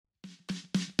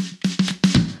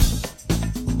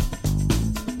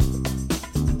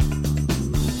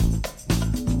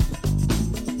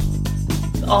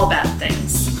all bad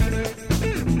things.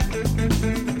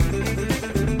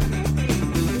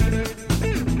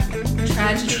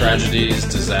 Tragedies,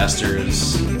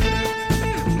 disasters.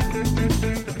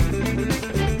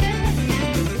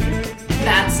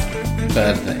 That's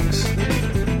Bad things.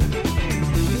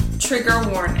 trigger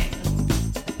warning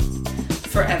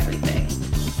for everything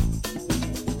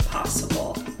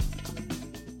possible.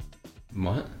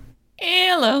 What?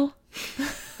 Hello.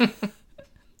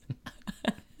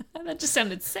 That just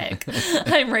sounded sick.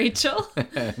 I'm Rachel.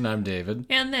 And I'm David.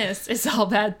 And this is All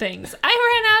Bad Things.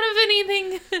 I ran out of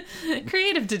anything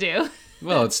creative to do.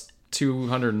 Well, it's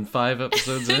 205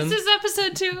 episodes in. This is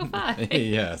episode 205.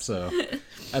 Yeah, so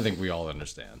I think we all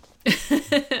understand.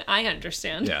 I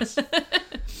understand. Yes.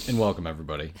 And welcome,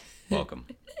 everybody. Welcome.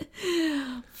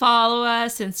 Follow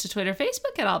us Insta, Twitter,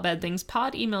 Facebook at All Bad Things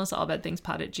Pod. Email us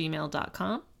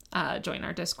allbadthingspod@gmail.com. Join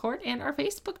our Discord and our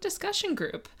Facebook discussion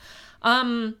group.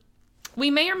 We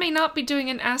may or may not be doing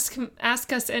an Ask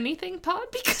Us Anything pod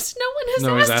because no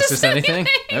one has asked us anything.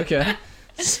 Okay.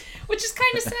 Which is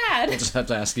kind of sad. We'll just have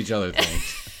to ask each other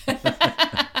things.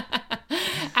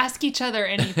 Ask each other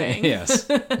anything. Yes.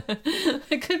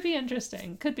 It could be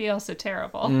interesting. Could be also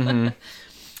terrible. Mm-hmm.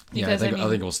 Because, I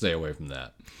think we'll stay away from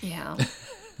that. Yeah.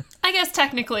 I guess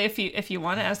technically if you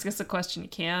want to ask us a question, you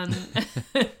can.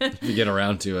 If you get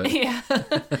around to it. Yeah.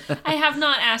 I have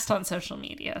not asked on social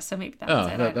media, so maybe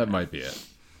that's it. That might be it.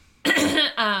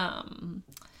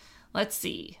 Let's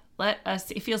see.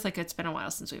 It feels like it's been a while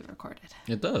since we've recorded.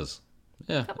 It does.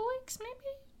 Yeah. A couple weeks,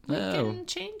 maybe? Can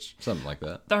change. Something like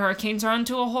that. The Hurricanes are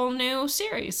onto a whole new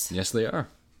series. Yes, they are.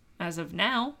 As of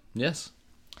now. Yes.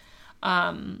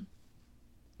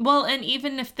 Well, and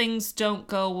even if things don't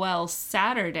go well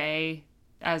Saturday,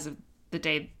 as of the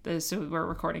day, so we're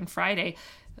recording Friday,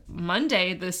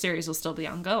 Monday, the series will still be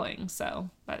ongoing. So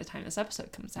by the time this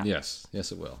episode comes out. Yes.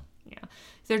 Yes, it will. Yeah.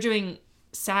 They're doing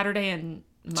Saturday and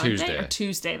Monday or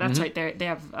Tuesday. That's right. They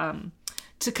have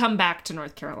to come back to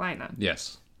North Carolina.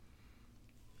 Yes.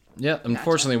 Yeah,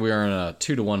 unfortunately we are in a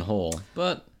 2-1 hole,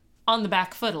 but On the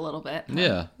back foot a little bit.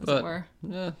 yeah, as but it were.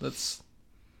 yeah, that's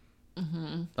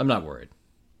I'm not worried.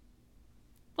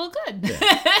 Well, good.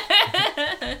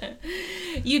 Yeah.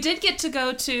 You did get to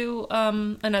go to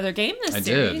another game this series.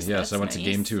 I did, yes. That's I went to nice.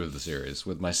 game 2 of the series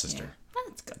with my sister. Yeah,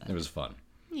 that's good. It was fun,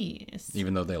 Yes.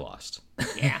 even though they lost.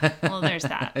 Yeah. Well, there's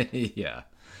that. Yeah.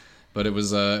 But it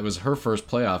was her first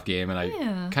playoff game, and I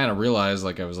kind of realized,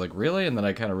 I was like, really? And then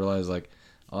I kind of realized,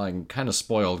 I'm kind of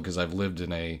spoiled because I've lived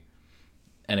in a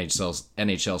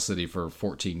NHL city for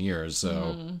 14 years,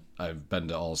 so I've been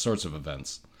to all sorts of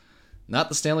events. Not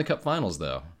the Stanley Cup Finals,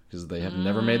 though, because they have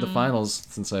never made the finals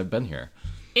since I've been here.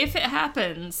 If it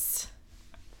happens,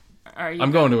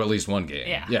 I'm going to at least one game.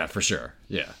 Yeah. Yeah, for sure.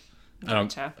 Yeah.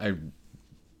 Gotcha. I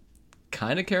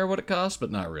kind of care what it costs,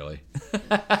 but not really.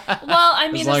 Well, I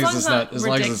mean, as long as it's not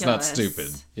ridiculous.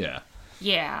 stupid. Yeah.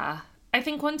 Yeah. I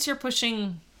think once you're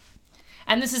pushing,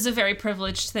 and this is a very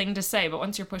privileged thing to say, but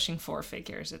once you're pushing 4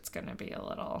 figures, it's going to be a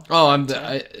little... Oh,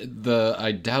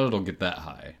 I doubt it'll get that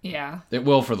high. Yeah. It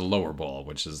will for the lower ball,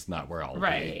 which is not where I'll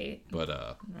Right. be. But,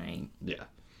 Right. yeah.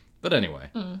 But anyway.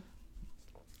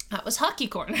 That was Hockey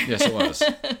Corner. Yes, it was.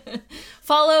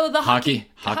 Follow the Hockey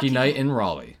Night in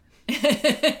Raleigh.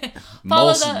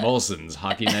 Follow Molson's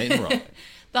Hockey Night in Raleigh.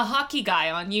 the hockey guy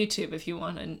on YouTube if you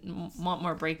want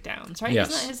more breakdowns, right? Yes.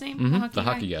 Isn't that his name? Mm-hmm. The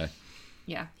hockey guy.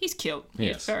 Yeah, he's cute.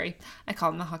 Yes. I call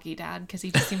him the hockey dad because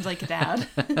he just seems like a dad.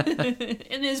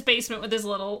 In his basement with his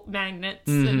little magnets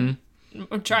and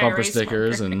dry Bumper erase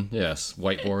stickers marker. and, yes,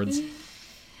 whiteboards.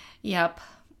 Yep.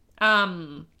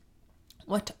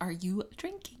 What are you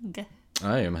drinking?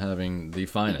 I am having the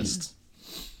finest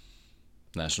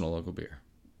national local beer.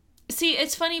 See,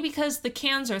 it's funny because the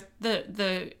cans are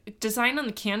the design on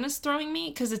the can is throwing me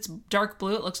because it's dark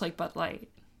blue. It looks like Bud Light.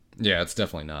 Yeah, it's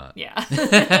definitely not. Yeah.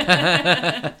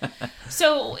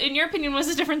 So, in your opinion, what's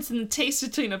the difference in the taste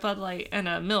between a Bud Light and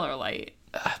a Miller Lite?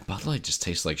 Bud Light just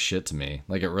tastes like shit to me.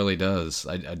 Like, it really does.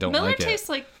 I don't Miller like it. tastes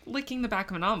like licking the back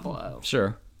of an envelope.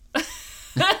 Sure.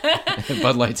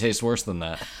 Bud Light tastes worse than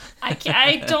that.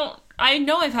 I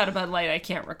know I've had a Bud Light. I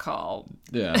can't recall.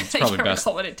 Yeah, it's I probably can't best.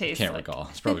 recall what it tastes Can't like. recall.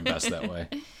 It's probably best that way.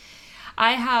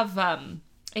 I have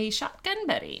a Shotgun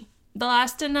Betty. The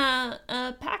last in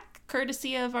a pack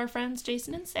courtesy of our friends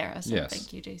Jason and Sarah. So yes.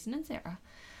 Thank you, Jason and Sarah.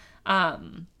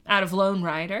 Out of Lone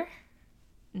Rider.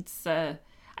 It's I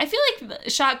feel like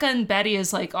Shotgun Betty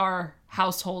is like our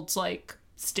household's like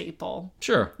staple.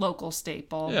 Sure. Local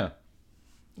staple. Yeah.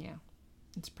 Yeah.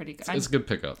 It's pretty good. It's a good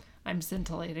pickup. I'm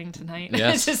scintillating tonight.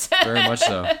 Yes, very much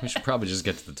so. We should probably just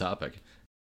get to the topic.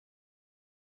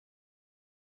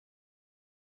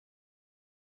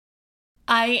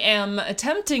 I am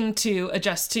attempting to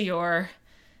adjust to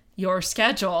your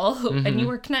schedule, and you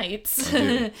work nights.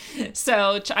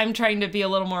 So I'm trying to be a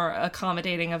little more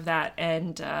accommodating of that,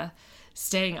 and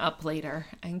staying up later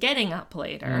and getting up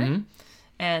later.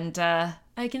 And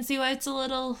I can see why it's a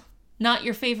little not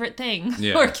your favorite thing,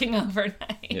 working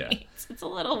overnight. Yeah. It's a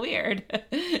little weird.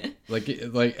 like,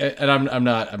 and I'm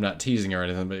not teasing or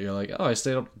anything, but you're like, oh, I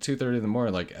stayed up 2:30 in the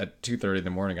morning. Like at 2:30 in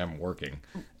the morning, I'm working.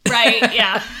 Right?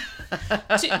 Yeah.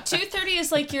 2:30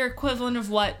 is like your equivalent of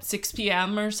what, 6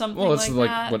 p.m. or something. Well, it's like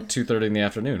that? What 2:30 in the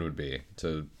afternoon would be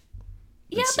to.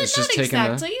 Yeah, but it's not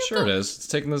exactly. Sure, it is. It's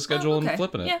taking the schedule and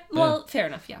flipping it. Yeah, well, fair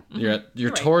enough. Yeah, you're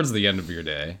towards the end of your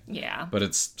day. Yeah, but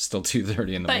it's still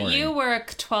 2:30 in the morning. But you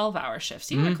work 12-hour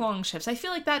shifts. You work long shifts. I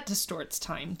feel like that distorts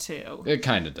time too. It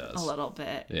kind of does a little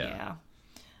bit. Yeah.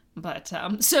 But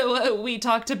so we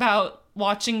talked about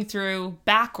watching through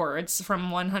backwards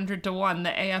from 100 to 1, the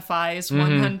AFI's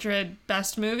 100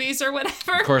 best movies or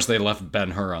whatever. Of course, they left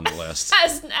Ben-Hur on the list.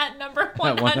 As at number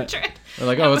 100. They're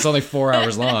like, oh, it's only 4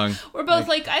 hours long. We're both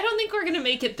like, I don't think we're going to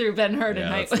make it through Ben-Hur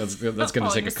tonight. That's going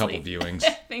to take a couple viewings.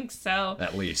 I think so.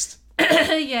 At least. That's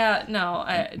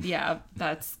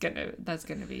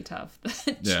gonna be tough.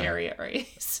 Chariot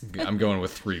race. I'm going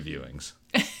with 3 viewings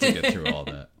to get through all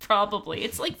that. Probably.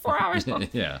 It's like 4 hours long.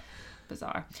 Yeah.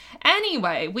 Bizarre.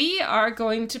 Anyway, we are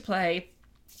going to play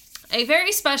a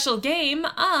very special game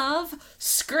of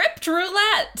Script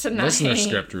Roulette tonight. Listener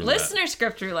Script Roulette. Listener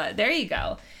Script Roulette. There you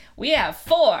go. We have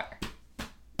 4.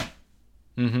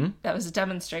 That was a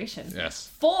demonstration.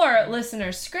 Yes. 4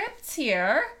 listener scripts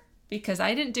here, because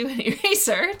I didn't do any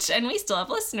research, and we still have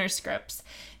listener scripts.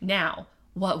 Now,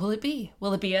 what will it be?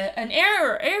 Will it be an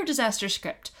air disaster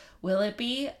script? Will it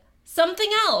be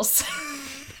something else?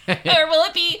 Or will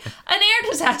it be an air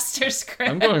disaster script?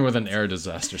 I'm going with an air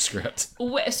disaster script.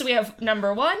 So we have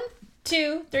number 1,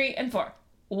 2, 3, and 4.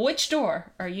 Which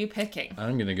door are you picking?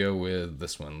 I'm going to go with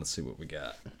this one. Let's see what we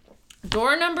got.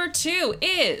 Door number 2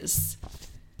 is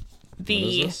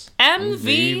the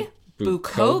MV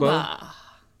Bukoba.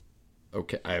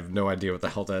 Okay, I have no idea what the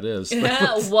hell that is.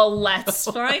 Well, let's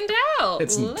find out.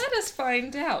 Let us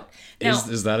find out. Now,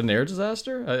 is that an air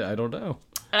disaster? I don't know.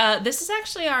 This is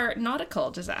actually our nautical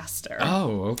disaster.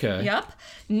 Oh, okay. Yep.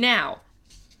 Now,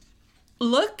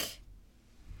 look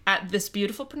at this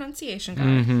beautiful pronunciation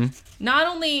guide. Not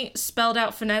only spelled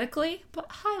out phonetically, but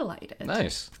highlighted.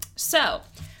 Nice. So,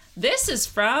 this is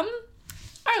from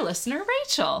our listener,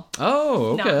 Rachel.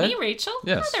 Oh, okay. Not me, Rachel.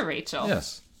 Yes. Another Rachel.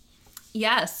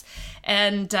 Yes.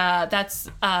 And that's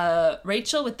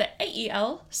Rachel with the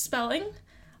AEL spelling,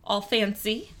 all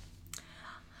fancy.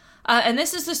 And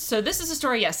this is a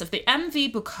story, yes, of the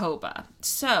MV Bukoba.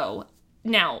 So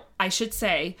now I should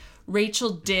say Rachel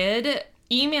did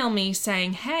email me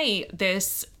saying, hey,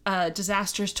 this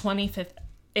disaster's 25th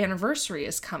anniversary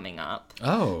is coming up.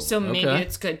 Oh, so maybe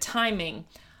it's good timing.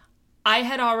 I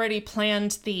had already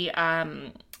planned the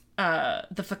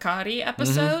Ficati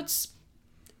episodes.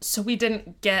 So we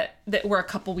didn't get that. We're a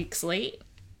couple weeks late,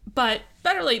 but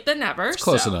better late than never. It's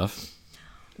close enough.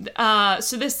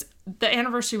 So the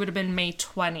anniversary would have been May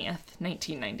 20th,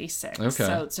 1996.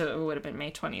 Okay. So it would have been May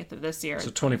 20th of this year.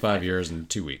 So 25 years and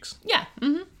 2 weeks. Yeah.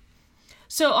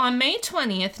 So on May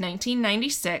 20th,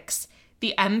 1996,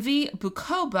 the MV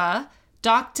Bukoba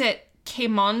docked at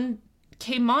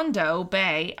Kemondo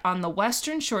Bay on the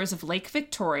western shores of Lake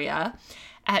Victoria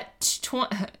at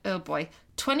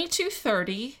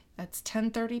 22:30, that's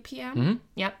 10:30 p.m.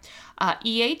 Yep.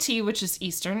 EAT, which is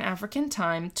Eastern African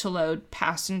Time, to load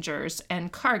passengers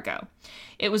and cargo.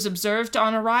 It was observed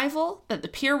on arrival that the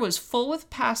pier was full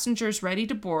with passengers ready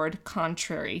to board,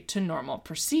 contrary to normal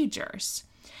procedures.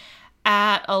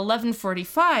 At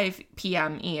 11:45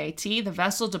 p.m. EAT, the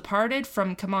vessel departed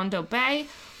from Kemondo Bay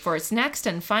for its next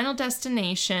and final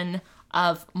destination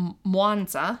of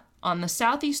Mwanza on the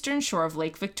southeastern shore of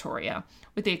Lake Victoria,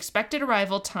 with the expected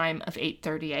arrival time of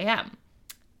 8:30 a.m.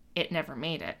 It never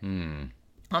made it. On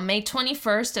May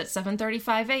 21st at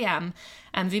 7:35 a.m.,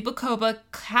 MV Bukoba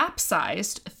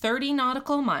capsized 30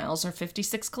 nautical miles, or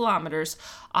 56 kilometers,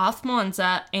 off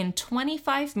Mwanza in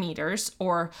 25 meters,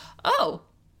 or,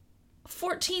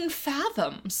 14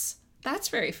 fathoms. That's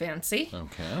very fancy.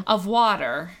 Okay. Of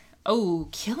water.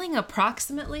 Killing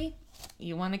approximately...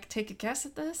 You want to take a guess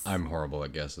at this? I'm horrible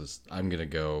at guesses. I'm going to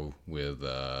go with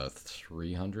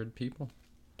 300 people.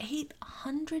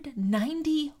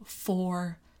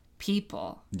 894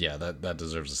 people. Yeah, that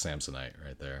deserves a Samsonite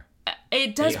right there.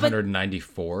 It does,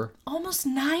 894? Almost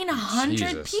 900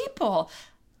 Jesus. People.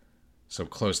 So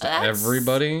close to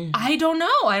everybody? I don't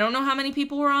know. I don't know how many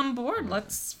people were on board.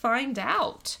 Let's find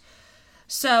out.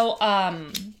 So,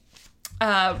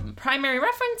 Primary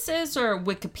references are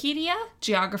Wikipedia,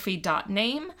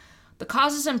 geography.name, The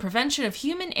Causes and Prevention of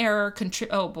Human Error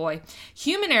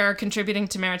Human Error Contributing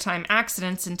to Maritime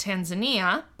Accidents in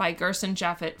Tanzania by Gerson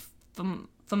Japhet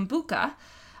Fumbuka,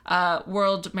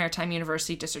 World Maritime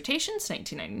University Dissertations,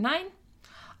 1999.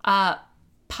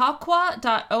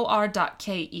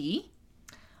 Pakwa.or.ke,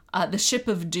 The Ship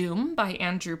of Doom by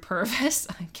Andrew Purvis.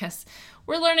 I guess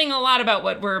we're learning a lot about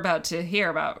what we're about to hear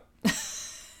about.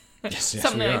 Yes,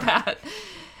 Something like that.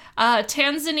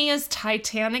 Tanzania's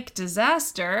Titanic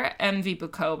disaster, MV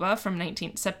Bukoba, from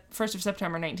 1st of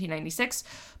September 1996,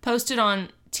 posted on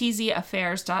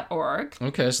tzaffairs.org.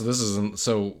 Okay, so this isn't...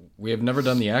 So we have never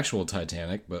done the actual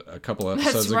Titanic, but a couple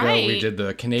episodes ago we did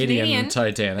the Canadian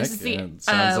Titanic. This is the, and it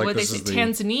sounds like this is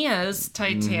Tanzania's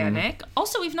Titanic. Mm-hmm.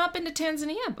 Also, we've not been to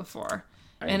Tanzania before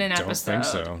in an episode. I don't think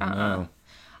so, no.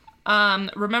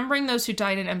 Remembering Those Who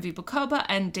Died in MV Bukoba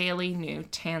and Daily New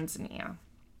Tanzania.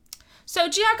 So,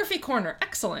 Geography Corner,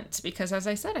 excellent, because as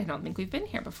I said, I don't think we've been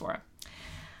here before.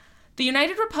 The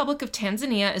United Republic of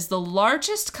Tanzania is the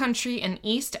largest country in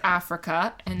East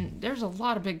Africa, and there's a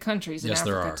lot of big countries in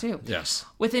Africa too. Yes.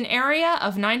 With an area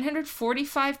of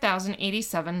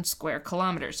 945,087 square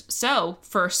kilometers. So,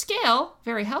 for scale,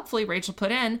 very helpfully, Rachel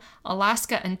put in,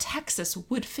 Alaska and Texas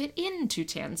would fit into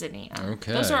Tanzania.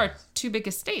 Okay. Those are our two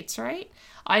biggest states, right?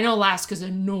 I know Alaska's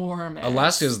enormous.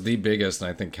 Alaska is the biggest, and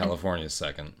I think California is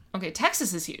second. Okay,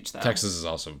 Texas is huge, though. Texas is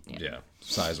also,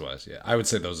 size-wise, yeah. I would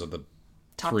say those are the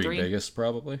top three biggest,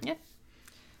 probably. Yeah.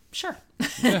 Sure.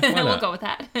 Yeah, why not? We'll go with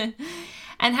that.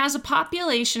 And has a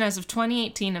population as of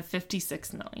 2018 of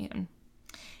 56 million.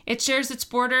 It shares its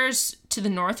borders to the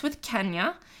north with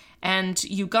Kenya and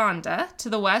Uganda, to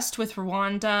the west with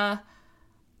Rwanda,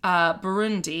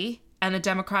 Burundi, and the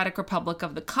Democratic Republic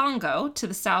of the Congo, to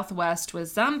the southwest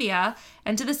with Zambia,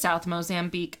 and to the south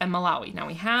Mozambique and Malawi. Now,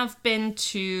 we have been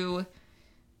to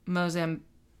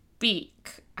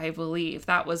Mozambique, I believe.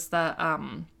 That was the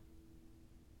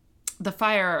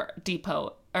fire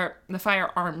depot, or the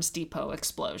firearms depot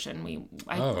explosion.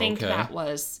 I think that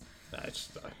was...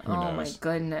 Who knows? My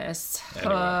goodness.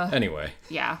 Anyway.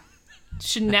 Yeah.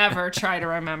 Should never try to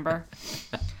remember.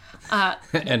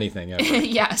 Anything ever.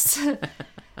 Yes.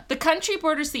 The country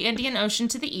borders the Indian Ocean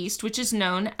to the east, which is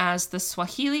known as the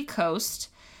Swahili Coast.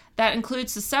 That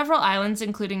includes the several islands,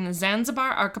 including the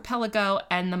Zanzibar Archipelago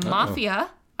and the Mafia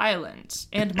Island.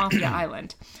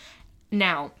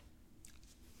 Now,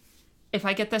 if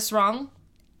I get this wrong,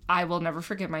 I will never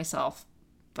forgive myself.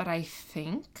 But I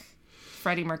think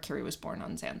Freddie Mercury was born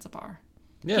on Zanzibar.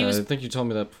 Yeah, I think you told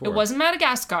me that before. It wasn't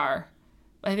Madagascar.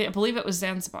 I believe it was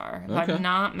Zanzibar, if I'm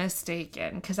not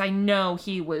mistaken. Because I know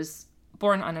he was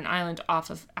born on an island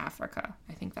off of Africa.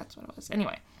 I think that's what it was.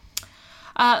 Anyway,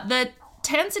 the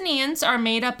Tanzanians are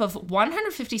made up of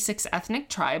 156 ethnic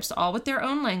tribes, all with their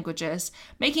own languages,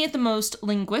 making it the most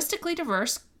linguistically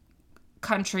diverse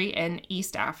country in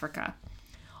East Africa.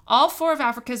 All four of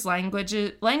Africa's language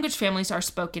families are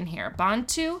spoken here: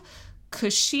 Bantu,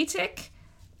 Cushitic,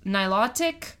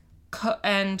 Nilotic,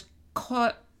 and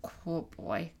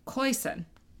Khoisan.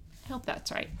 I hope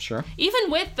that's right. Sure.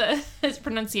 Even with his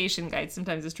pronunciation guide,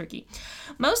 sometimes it's tricky.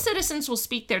 Most citizens will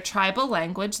speak their tribal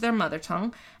language, their mother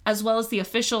tongue, as well as the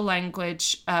official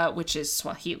language, which is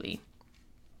Swahili.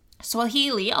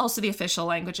 Swahili, also the official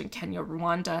language in Kenya,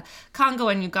 Rwanda, Congo,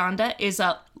 and Uganda, is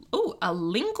a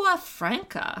lingua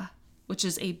franca, which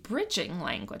is a bridging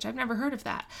language. I've never heard of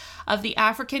that. Of the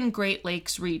African Great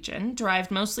Lakes region,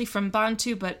 derived mostly from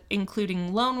Bantu, but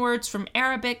including loanwords from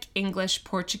Arabic, English,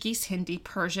 Portuguese, Hindi,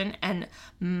 Persian, and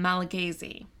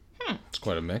Malagasy. It's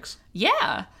quite a mix.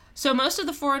 Yeah. So most of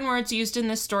the foreign words used in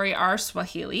this story are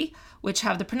Swahili, which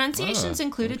have the pronunciations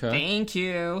included. Okay. Thank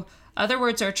you. Other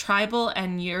words are tribal,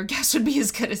 and your guess would be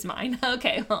as good as mine.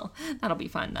 Okay, well, that'll be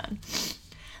fun then.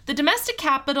 The domestic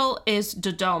capital is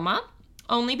Dodoma,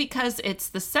 only because it's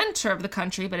the center of the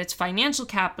country, but its financial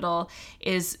capital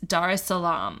is Dar es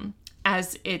Salaam,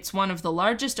 as it's one of the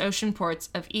largest ocean ports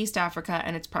of East Africa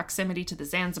and its proximity to the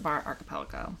Zanzibar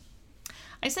archipelago.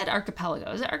 I said archipelago.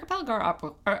 Is it archipelago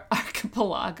or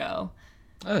archipelago?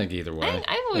 I think either way.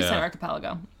 I've always said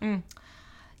archipelago.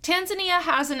 Tanzania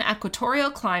has an equatorial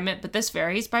climate, but this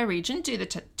varies by region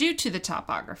due to the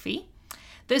topography.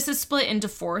 This is split into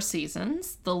 4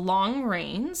 seasons: the long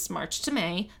rains, March to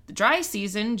May; the dry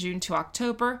season, June to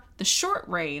October; the short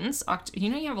rains,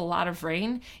 you have a lot of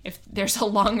rain if there's a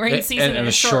long rain season and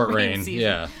a short rain season.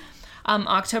 Yeah.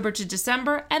 October to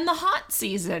December; and the hot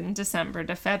season, December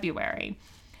to February.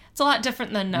 It's a lot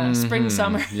different than spring,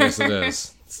 summer. Yes, it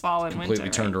is. Fall and winter.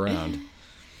 Completely turned around.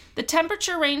 The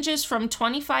temperature ranges from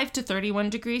 25 to 31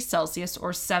 degrees Celsius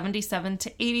or 77 to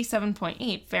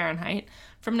 87.8 Fahrenheit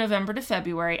from November to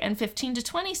February, and 15 to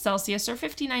 20 Celsius or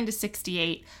 59 to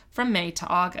 68 from May to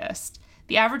August.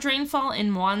 The average rainfall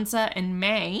in Mwanza in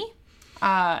May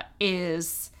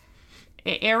is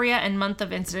area and month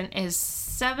of incident is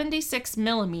 76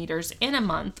 millimeters in a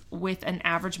month with an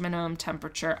average minimum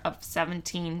temperature of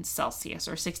 17 Celsius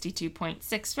or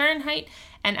 62.6 Fahrenheit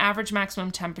and average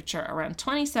maximum temperature around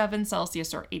 27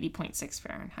 Celsius or 80.6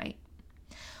 Fahrenheit.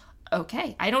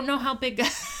 Okay, I don't know how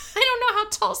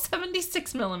tall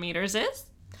 76 millimeters is,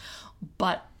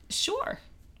 but sure.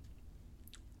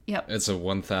 Yep. It's a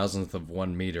 1,000th of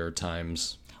 1 meter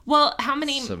times. Well, how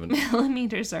many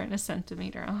millimeters are in a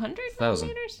centimeter? 100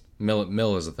 millimeters?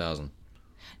 Mil is 1,000.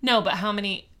 No, but how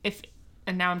many,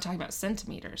 and now I'm talking about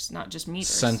centimeters, not just meters.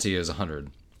 Centi is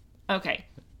 100. Okay.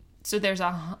 So there's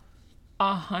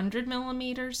 100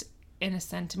 millimeters in a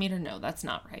centimeter? No, that's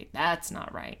not right. That's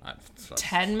not right.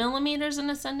 10 millimeters in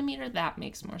a centimeter? That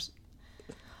makes more sense.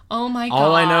 Oh my God.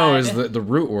 All I know is the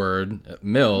root word,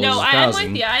 mil, is 1,000. I'm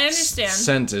with you. I understand.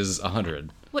 Cent is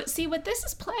 100. What this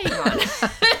is playing on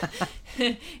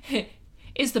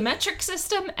is the metric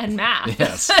system and math.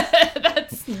 Yes.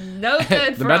 That's no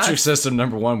good for The metric system,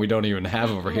 number one, we don't even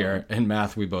have over here. And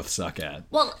math, we both suck at.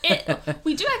 Well,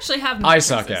 we do actually have the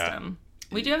metric system.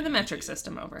 We do have the metric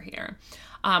system over here.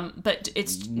 But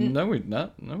it's... No, we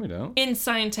don't. In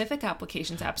scientific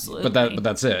applications, absolutely. But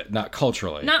that's it. Not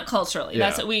culturally. Not culturally. Yeah.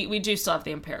 That's it. We do still have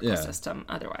the empirical system.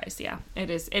 Otherwise, yeah. It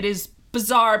is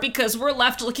bizarre because we're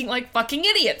left looking like fucking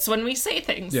idiots when we say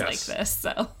things like this,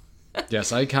 so...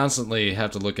 Yes, I constantly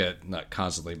have to look at, not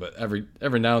constantly, but every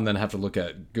now and then have to look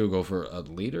at Google for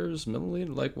liters,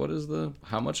 milliliter, like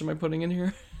how much am I putting in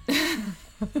here?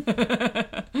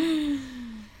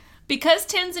 Because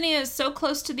Tanzania is so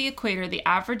close to the equator, the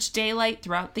average daylight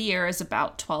throughout the year is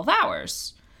about 12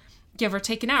 hours, give or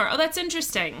take an hour. Oh, that's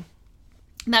interesting.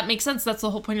 That makes sense. That's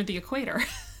the whole point of the equator.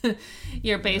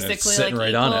 You're basically it's sitting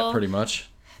right on it, pretty much.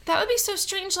 That would be so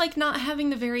strange, like not having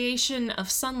the variation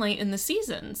of sunlight in the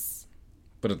seasons.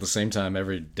 But at the same time,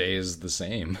 every day is the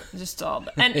same. Just all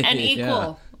and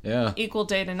equal. Yeah. Equal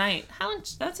day to night.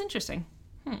 That's interesting.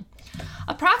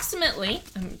 Approximately,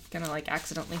 I'm gonna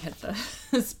accidentally hit the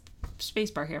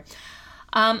space bar here.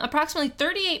 Approximately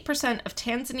 38% of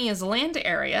Tanzania's land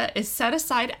area is set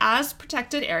aside as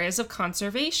protected areas of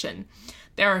conservation.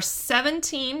 There are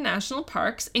 17 national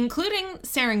parks, including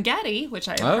Serengeti, which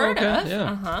I have heard of.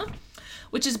 Yeah.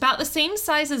 Which is about the same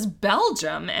size as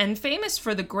Belgium and famous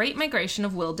for the great migration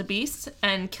of wildebeest,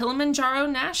 and Kilimanjaro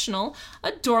National,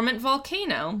 a dormant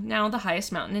volcano, now the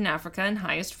highest mountain in Africa and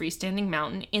highest freestanding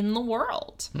mountain in the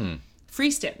world.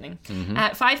 Freestanding. Mm-hmm.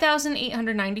 At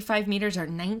 5,895 meters or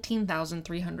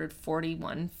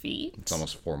 19,341 feet. It's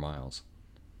almost 4 miles.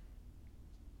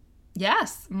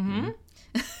 Yes. Mm-hmm.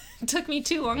 It took me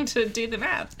too long to do the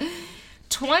math.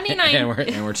 29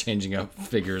 and we're changing up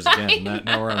figures again.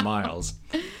 Now we're in miles.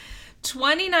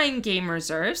 29 game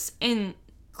reserves,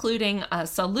 including a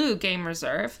Salu Game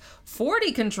Reserve,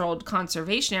 40 controlled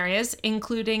conservation areas,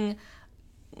 including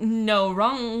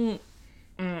Ngorongoro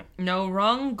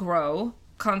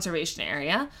Conservation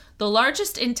Area, the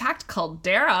largest intact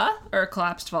caldera, or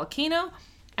collapsed volcano,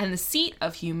 and the seat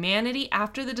of humanity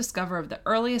after the discovery of the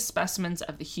earliest specimens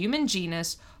of the human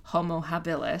genus Homo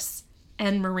habilis,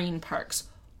 and marine parks.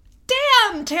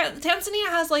 Damn! Tanzania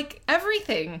has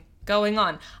everything going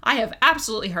on. I have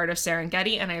absolutely heard of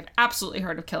Serengeti, and I have absolutely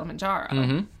heard of Kilimanjaro.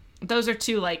 Mm-hmm. Those are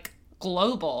two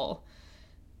global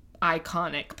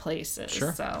iconic places.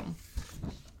 Sure. So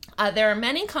there are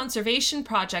many conservation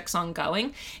projects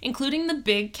ongoing, including the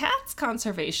Big Cats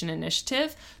Conservation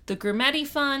Initiative, the Grumeti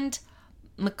Fund,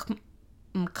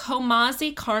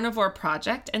 Mkomazi Carnivore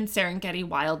Project, and Serengeti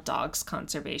Wild Dogs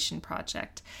Conservation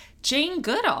Project. Jane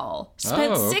Goodall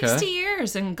spent 60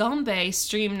 years in Gombe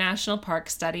Stream National Park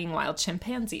studying wild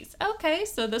chimpanzees. Okay,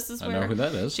 so this is where I know who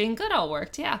that is. Jane Goodall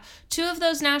worked. Yeah, two of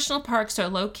those national parks are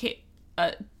located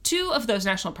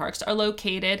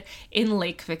in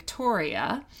Lake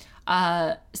Victoria,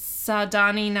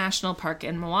 Sadani National Park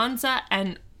in Mwanza,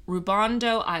 and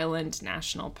Rubondo Island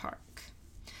National Park.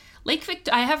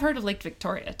 I have heard of Lake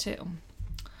Victoria too.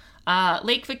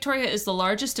 Lake Victoria is the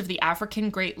largest of the African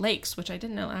Great Lakes, which I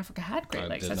didn't know Africa had Great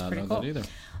Lakes. That's pretty cool. That either.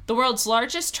 The world's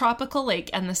largest tropical lake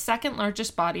and the second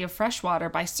largest body of fresh water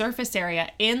by surface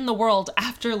area in the world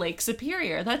after Lake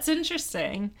Superior. That's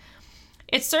interesting.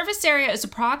 Its surface area is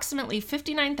approximately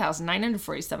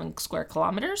 59,947 square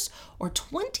kilometers, or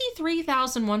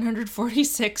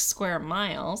 23,146 square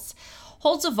miles,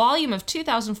 holds a volume of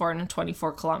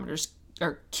 2,424 kilometers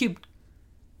or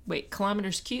Wait,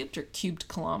 kilometers cubed or cubed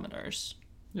kilometers?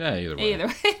 Yeah, either way. Either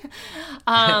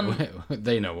way.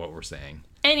 They know what we're saying.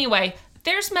 Anyway,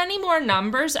 there's many more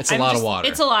numbers. It's a lot of water.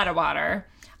 It's a lot of water.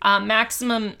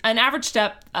 Maximum, an average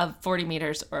depth of 40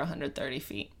 meters or 130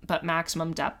 feet, but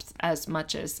maximum depth as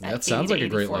much as that sounds like a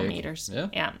great lake. Meters.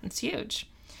 Yeah, it's huge.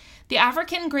 The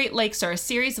African Great Lakes are a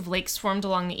series of lakes formed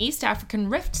along the East African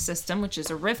Rift System, which is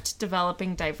a rift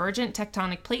developing divergent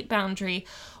tectonic plate boundary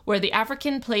where the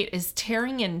African plate is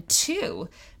tearing in two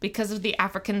because of the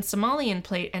African Somalian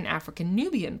plate and African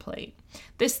Nubian plate.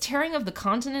 This tearing of the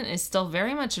continent is still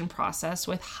very much in process,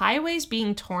 with highways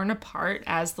being torn apart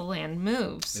as the land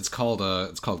moves. It's called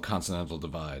continental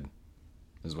divide,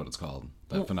 is what it's called.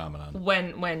 That phenomenon.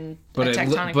 But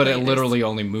it literally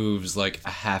only moves like a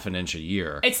half an inch a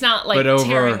year. It's not like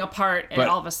tearing apart and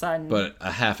all of a sudden. But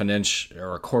a half an inch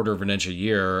or a quarter of an inch a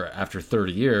year after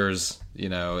 30 years,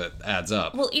 it adds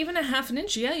up. Well, even a half an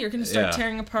inch, you're going to start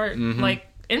tearing apart like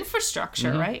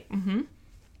infrastructure, right? Mm-hmm.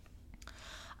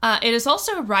 It is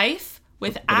also rife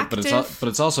with active. But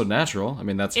it's also natural. I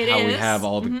mean, that's how we have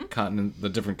all the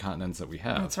different continents that we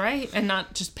have. That's right, and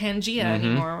not just Pangea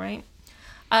anymore, right?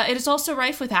 It is also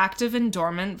rife with active and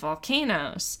dormant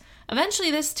volcanoes.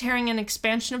 Eventually, this tearing and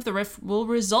expansion of the rift will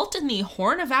result in the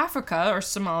Horn of Africa, or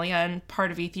Somalia and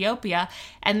part of Ethiopia,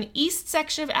 and the east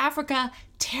section of Africa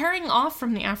tearing off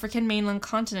from the African mainland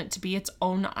continent to be its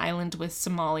own island with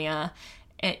Somalia,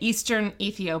 eastern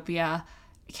Ethiopia,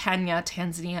 Kenya,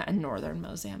 Tanzania, and northern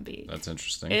Mozambique. That's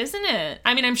interesting. Isn't it?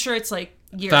 I mean, I'm sure it's like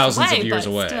thousands of years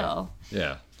but away. Still.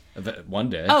 Yeah. One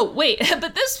day. Oh, wait.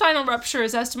 But this final rupture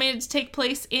is estimated to take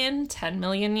place in 10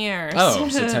 million years. Oh,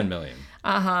 so 10 million.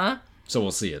 Uh-huh. So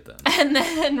we'll see it then. And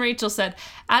then Rachel said,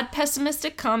 add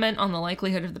pessimistic comment on the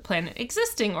likelihood of the planet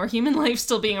existing or human life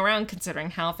still being around,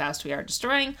 considering how fast we are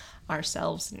destroying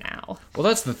ourselves now. Well,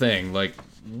 that's the thing. Like,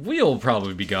 we'll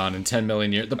probably be gone in 10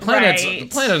 million years. The planet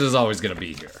is always going to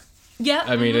be here. Yeah.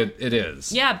 I mean, it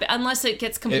is. Yeah, but unless it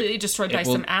gets completely destroyed by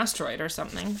some asteroid or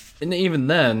something. And even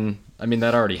then, I mean,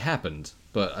 that already happened.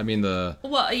 But, I mean,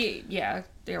 Well, yeah.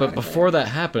 But before that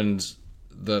happened,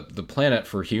 the planet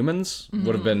for humans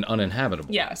would have been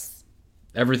uninhabitable. Yes.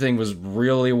 Everything was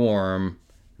really warm,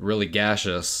 really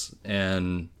gaseous,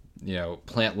 and,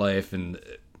 plant life and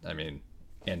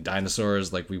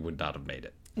dinosaurs, like, we would not have made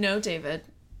it. No, David.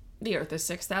 The Earth is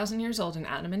 6,000 years old, and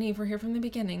Adam and Eve were here from the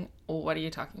beginning. What are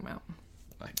you talking about?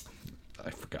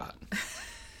 I forgot.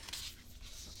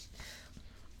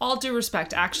 All due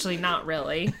respect, actually, not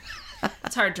really.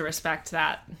 It's hard to respect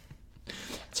that.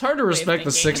 It's hard to respect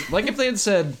the like if they had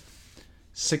said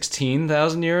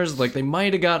 16,000 years, like they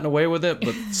might have gotten away with it,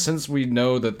 but since we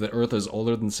know that the Earth is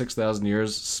older than 6,000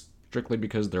 years, strictly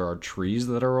because there are trees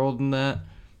that are older than that,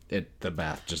 the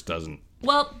math just doesn't.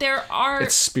 Well,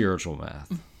 it's spiritual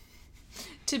math.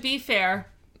 To be fair,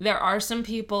 there are some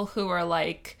people who are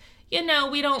like,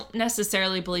 we don't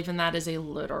necessarily believe in that as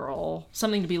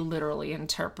something to be literally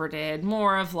interpreted.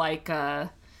 More of like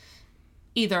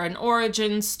either an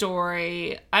origin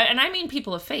story, and I mean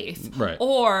people of faith, right?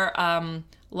 Or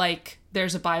like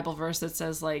there's a Bible verse that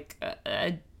says like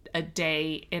a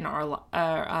day in our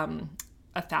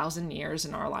 1,000 years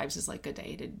in our lives is like a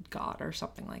day to God or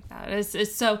something like that.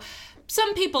 It's so.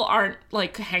 Some people aren't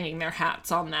like hanging their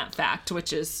hats on that fact,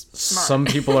 which is smart. Some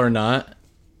people are not.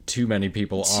 Too many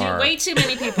people are. Way too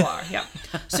many people are. Yeah.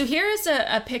 So here is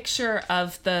a picture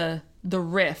of the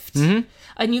rift, and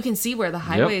you can see where the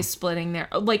highway is splitting there,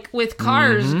 like with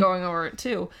cars going over it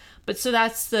too. But so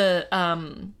that's the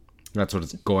that's what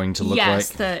it's going to look like. Yes,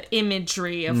 the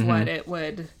imagery of what it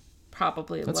would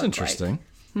probably look like. That's interesting.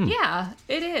 Yeah,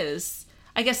 it is.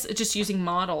 I guess just using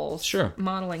models. Sure.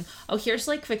 Modeling. Oh, here's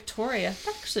Lake Victoria.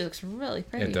 That actually looks really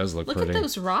pretty. It does look pretty. Look at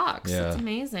those rocks. Yeah. It's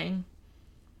amazing.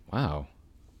 Wow.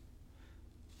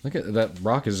 Look at that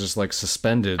rock is just like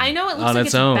suspended. I know, it looks on like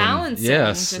its it's own. balancing.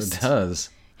 Yes, it does.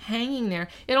 Hanging there.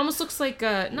 It almost looks like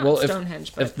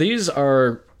Stonehenge. If these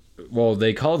are,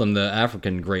 they call them the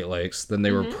African Great Lakes, then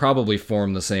they were probably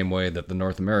formed the same way that the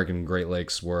North American Great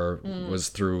Lakes was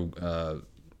through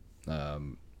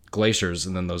glaciers,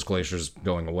 and then those glaciers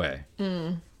going away.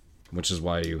 Which is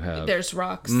why you have... There's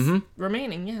rocks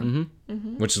remaining, yeah.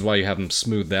 Which is why you have them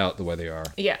smoothed out the way they are.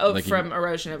 Yeah, from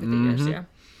erosion over the years, yeah.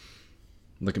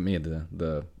 Look at me,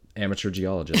 the amateur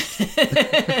geologist.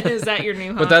 Is that your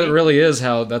new hobby? But that really is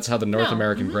that's how the North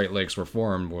American Great Lakes were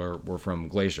formed, were from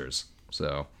glaciers.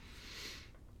 So,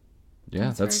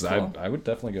 yeah, that's cool. I would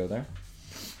definitely go there.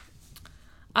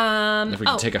 If we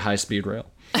could take a high-speed rail.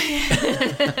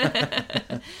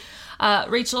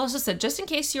 Rachel also said, just in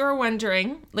case you were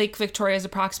wondering, Lake Victoria is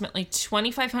approximately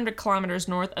 2,500 kilometers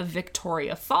north of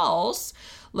Victoria Falls,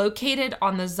 located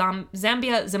on the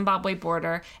Zambia-Zimbabwe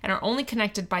border, and are only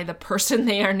connected by the person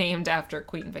they are named after,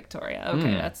 Queen Victoria.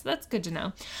 Okay, that's good to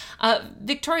know.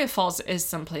 Victoria Falls is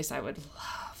someplace I would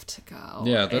love to go.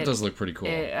 Yeah, that does look pretty cool.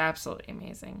 Absolutely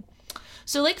amazing.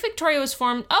 So Lake Victoria was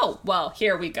formed... Oh, well,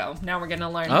 here we go. Now we're going to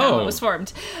learn how it was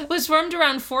formed. It was formed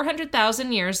around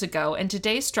 400,000 years ago, and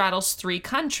today straddles 3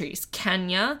 countries,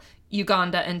 Kenya,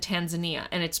 Uganda, and Tanzania.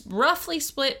 And it's roughly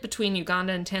split between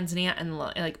Uganda and Tanzania, and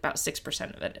like about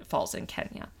 6% of it falls in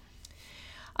Kenya.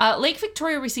 Lake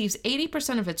Victoria receives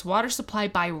 80% of its water supply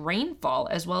by rainfall,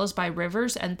 as well as by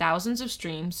rivers and thousands of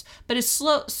streams, but is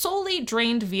solely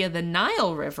drained via the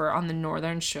Nile River on the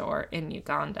northern shore in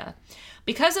Uganda.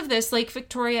 Because of this, Lake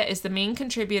Victoria is the main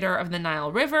contributor of the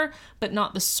Nile River, but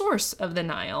not the source of the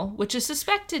Nile, which is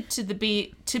suspected to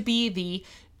be the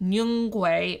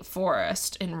Nyungwe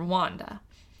Forest in Rwanda.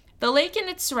 The lake and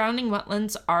its surrounding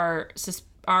wetlands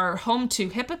are home to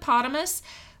hippopotamus,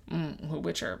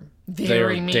 which are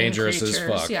very mean dangerous creatures. as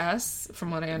fuck. Yes, from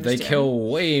what I understand. They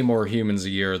kill way more humans a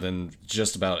year than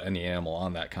just about any animal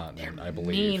on that continent, I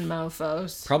believe. Mean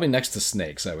mofos. Probably next to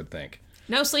snakes, I would think.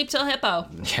 No sleep till hippo.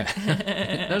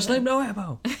 Yeah. No sleep, no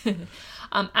hippo.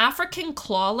 African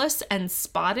clawless and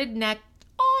spotted-necked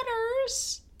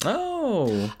otters.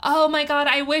 Oh my god,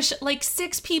 I wish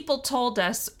 6 people told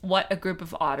us what a group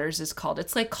of otters is called.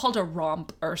 It's called a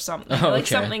romp or something.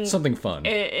 Something fun.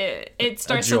 It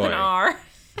starts with an R.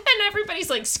 And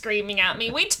everybody's screaming at me.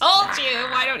 We told you.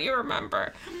 Why don't you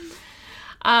remember?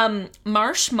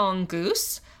 Marsh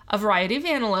mongoose, a variety of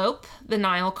antelope, the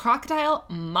Nile crocodile,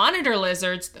 monitor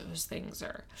lizards. Those things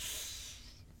are...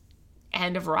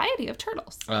 And a variety of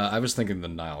turtles. I was thinking the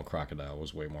Nile crocodile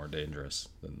was way more dangerous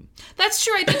than... That's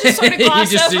true. I did just sort of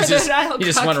gloss over the Nile crocodile. You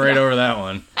just went right over that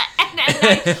one. and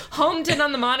I homed in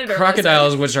on the monitor.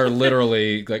 Crocodiles, which are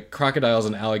literally... crocodiles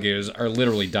and alligators are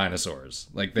literally dinosaurs.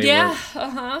 They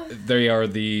are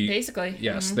the... Basically.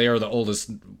 Yes, they are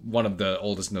one of the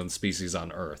oldest known species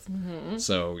on Earth. Mm-hmm.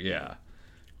 So, yeah.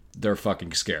 They're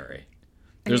fucking scary.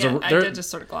 I did just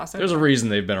sort of gloss over. There's a reason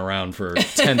they've been around for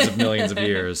tens of millions of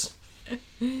years.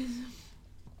 It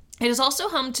is also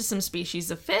home to some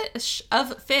species of fish,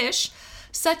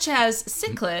 such as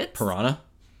cichlids. Piranha?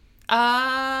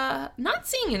 Not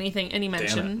seeing any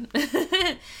mention.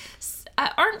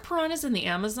 Aren't piranhas in the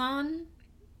Amazon?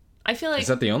 I feel like... Is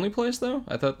that the only place, though?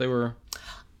 I thought they were...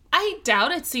 I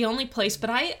doubt it's the only place, but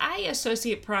I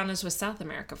associate piranhas with South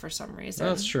America for some reason.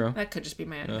 That's true. That could just be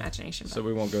my own imagination. So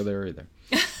we won't go there either.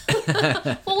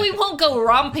 Well, we won't go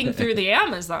romping through the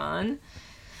Amazon.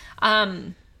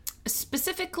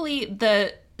 Specifically,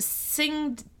 the Singida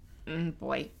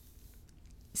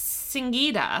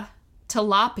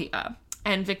tilapia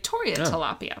and Victoria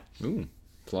tilapia. Ooh,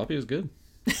 tilapia is good.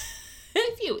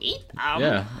 If you eat them.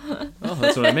 Yeah. Oh,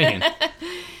 that's what I mean.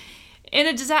 In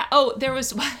a disaster... there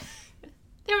was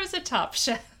a Top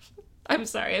Chef. I'm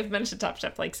sorry, I've mentioned Top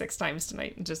Chef 6 times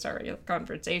tonight in just our regular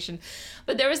conversation.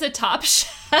 But there was a Top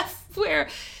Chef where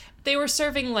they were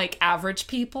serving average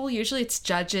people. Usually it's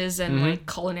judges and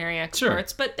culinary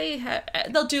experts, but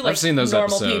they'll do I've seen those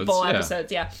normal episodes. People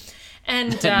episodes, yeah.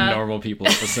 And normal people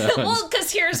episodes. Well,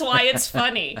 because here's why it's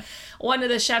funny. One of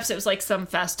the chefs, it was some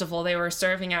festival they were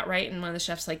serving at, right? And one of the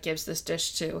chefs gives this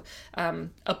dish to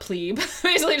a plebe,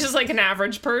 basically just an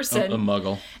average person, a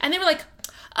muggle. And they were like,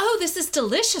 "Oh, this is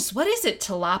delicious. What is it,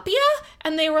 tilapia?"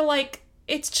 And they were like,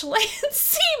 "It's Chilean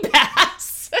sea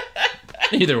bass."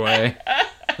 Either way.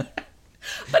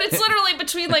 But it's literally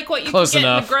between what you Close can get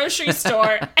enough. in the grocery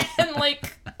store and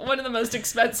one of the most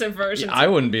expensive versions. Yeah, I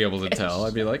wouldn't be able to tell.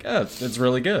 I'd be like, it's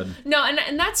really good. No,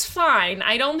 and that's fine.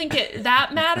 I don't think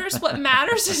that matters. What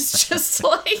matters is just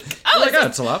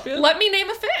tilapia? Let me name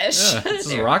a fish. Yeah, this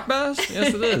is a rock bass?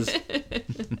 Yes, it is.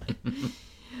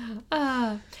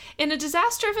 In a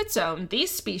disaster of its own,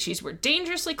 these species were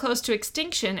dangerously close to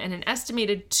extinction, and an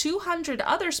estimated 200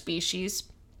 other species,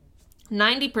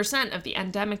 90% of the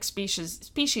endemic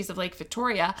species of Lake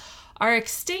Victoria, are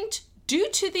extinct due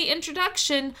to the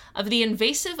introduction of the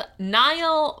invasive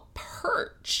Nile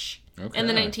perch in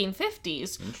the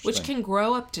 1950s, which can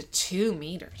grow up to 2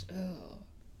 meters. Ugh.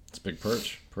 It's a big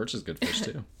perch. Perch is good fish,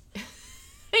 too.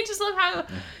 I just love how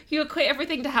you equate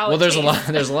everything to how there's a lot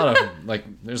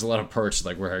of perch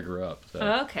where I grew up. So.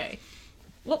 Okay.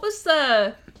 What was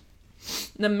the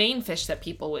main fish that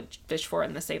people would fish for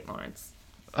in the St. Lawrence?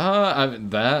 Had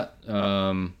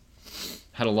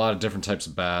a lot of different types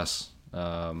of bass.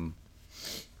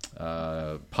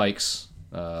 Pikes,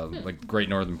 Great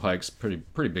Northern Pikes,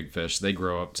 pretty big fish. They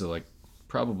grow up to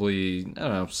probably, I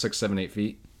don't know, 6, 7, 8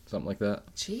 feet, something like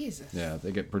that. Jesus. Yeah,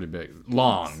 they get pretty big.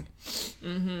 Long.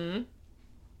 Mm-hmm.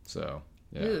 So,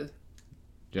 yeah. Ew.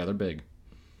 Yeah, they're big.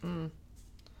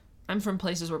 I'm from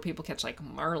places where people catch like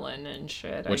marlin and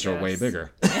shit. Which are way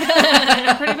bigger.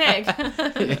 They're pretty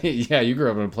big. Yeah, you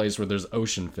grew up in a place where there's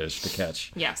ocean fish to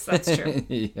catch. Yes, that's true.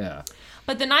 Yeah.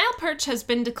 But the Nile perch has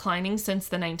been declining since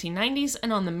the 1990s,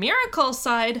 and on the miracle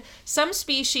side, some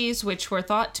species which were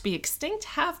thought to be extinct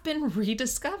have been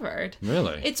rediscovered.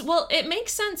 Really? It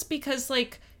makes sense because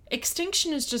like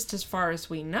extinction is just as far as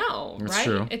we know, That's right?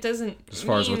 true. It doesn't As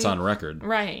far as what's on record.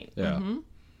 Right. Yeah. Mm-hmm.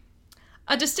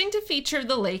 A distinctive feature of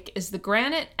the lake is the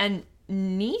granite and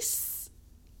gneiss.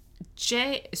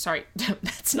 That's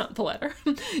not the letter.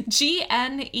 Gneiss.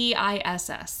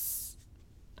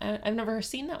 I've never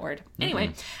seen that word.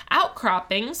 Anyway,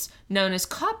 outcroppings known as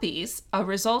koppies, a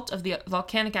result of the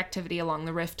volcanic activity along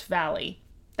the Rift Valley.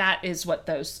 That is what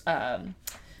those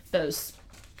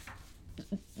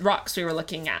rocks we were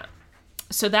looking at.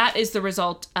 So that is the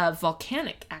result of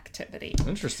volcanic activity.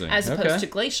 Interesting. As opposed to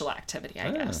glacial activity,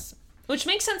 I guess. Which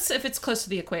makes sense if it's close to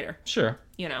the equator. Sure.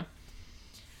 You know.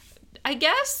 I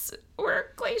guess were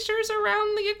glaciers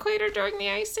around the equator during the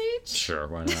Ice Age? Sure,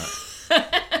 why not?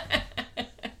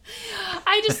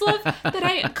 I just love that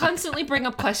I constantly bring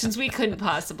up questions we couldn't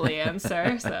possibly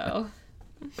answer, so...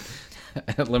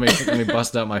 let me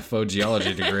bust out my faux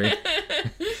geology degree.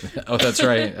 Oh, that's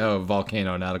right. Oh,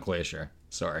 volcano, not a glacier.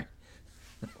 Sorry.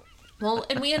 Well,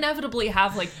 and we inevitably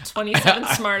have like 27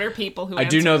 smarter people who I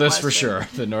do know this for questions. sure.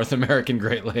 The North American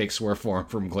Great Lakes were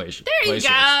formed from glaciers. There you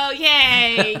go.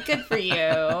 Yay. Good for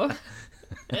you.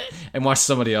 And watch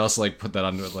somebody else like put that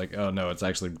onto it like, oh no, it's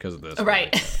actually because of this.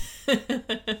 Right.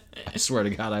 I swear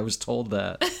to God, I was told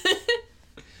that.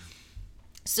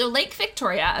 So Lake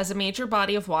Victoria, as a major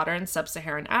body of water in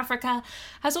sub-Saharan Africa,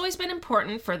 has always been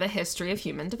important for the history of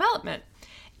human development.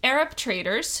 Arab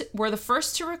traders were the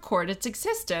first to record its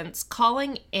existence,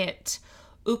 calling it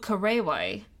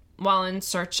Ukerewe, while in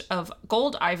search of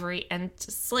gold, ivory, and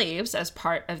slaves as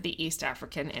part of the East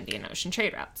African Indian Ocean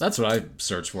trade routes. That's what I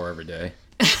search for every day.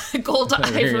 Gold,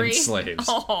 ivory, and slaves.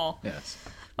 Oh. Yes.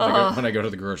 When I go to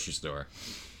the grocery store.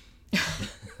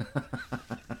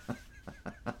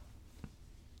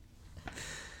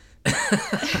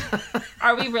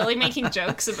 Are we really making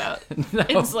jokes about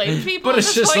enslaved people? But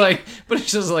it's just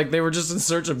like they were just in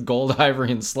search of gold,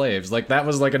 ivory, and slaves. Like that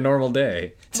was like a normal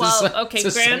day.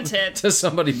 Granted. To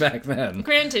somebody back then.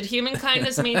 Granted, humankind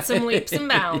has made some leaps and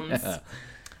bounds. Yeah.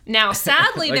 Now,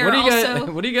 sadly, like, there are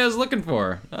also... what are you guys looking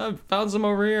for? I found some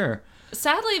over here.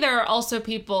 Sadly, there are also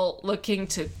people looking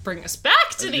to bring us back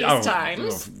to these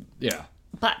times. Yeah.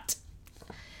 But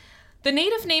the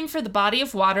native name for the body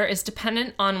of water is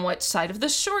dependent on which side of the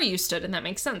shore you stood, and that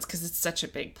makes sense because it's such a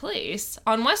big place.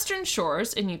 On western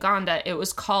shores in Uganda, it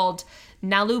was called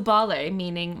Nalubale,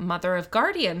 meaning mother of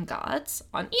guardian gods.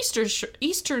 On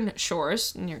eastern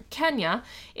shores near Kenya,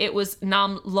 it was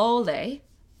Namlolwe,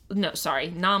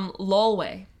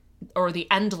 or the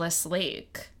Endless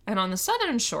Lake. And on the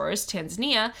southern shores,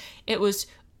 Tanzania, it was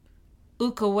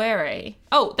Ukawere.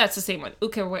 Oh, that's the same one.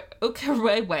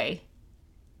 Ukerewe.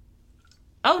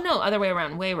 Oh, no, other way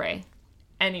around. Were.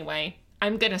 Anyway,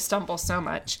 I'm going to stumble so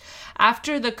much.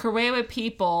 After the Karewe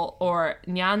people, or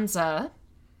Nyanza,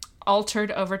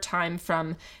 altered over time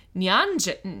from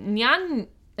Nyanja,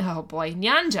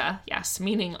 yes,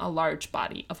 meaning a large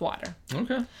body of water.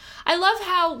 Okay. I love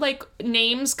how, like,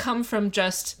 names come from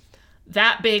just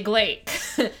that big lake,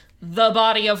 the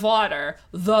body of water,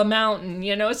 the mountain,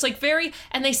 you know, it's like very,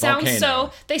 and they sound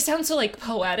Volcano. so like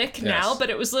poetic now, but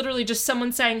it was literally just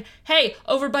someone saying, hey,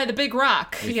 over by the big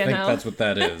rock, I think that's what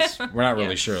that is. We're not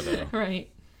really sure though. Right.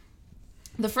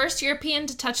 The first European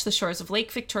to touch the shores of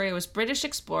Lake Victoria was British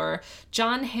explorer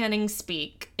John Hanning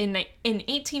Speke in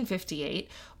 1858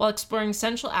 while exploring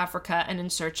Central Africa and in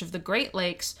search of the Great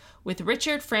Lakes with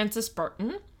Richard Francis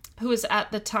Burton, who was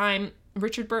at the time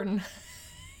Richard Burton.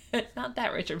 Not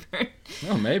that Richard Burton.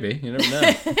 Oh, maybe. You never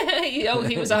know.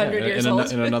 He was 100 years old.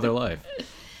 In another life.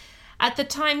 At the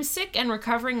time sick and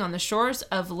recovering on the shores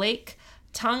of Lake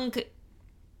Tanganyika.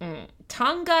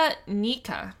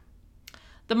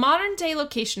 The modern-day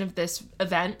location of this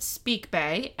event, Speke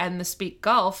Bay, and the Speke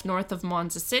Gulf north of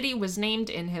Mwanza City, was named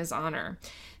in his honor.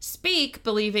 Speke,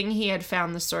 believing he had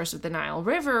found the source of the Nile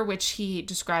River, which he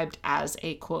described as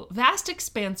a, quote, vast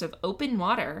expanse of open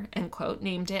water, end quote,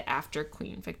 named it after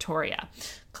Queen Victoria.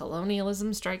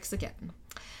 Colonialism strikes again.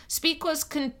 Speke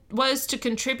was to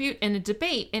contribute in a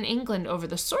debate in England over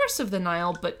the source of the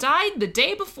Nile, but died the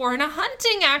day before in a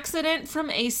hunting accident from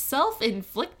a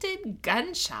self-inflicted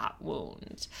gunshot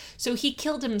wound. So he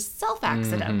killed himself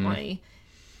accidentally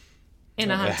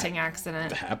in a hunting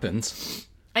accident. It happens.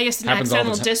 I guess an Happens all the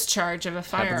accidental ti- discharge of a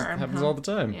firearm. Happens all the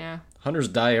time. Yeah. Hunters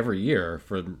die every year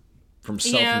from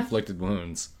self-inflicted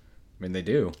wounds. I mean, they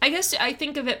do. I guess I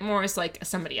think of it more as like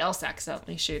somebody else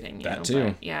accidentally shooting you. That too.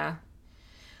 But yeah.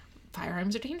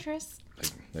 Firearms are dangerous.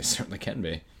 They certainly can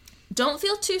be. Don't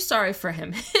feel too sorry for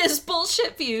him. His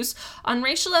bullshit views on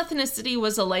racial ethnicity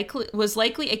was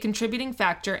likely a contributing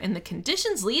factor in the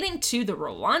conditions leading to the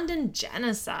Rwandan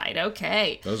genocide.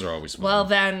 Okay. Those are always fun. Well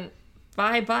then,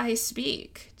 bye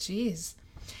speak. Jeez.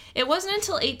 It wasn't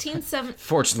until 1870.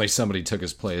 Fortunately, somebody took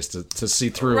his place to see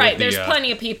through. Right, there's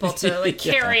plenty of people to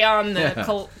carry on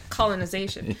the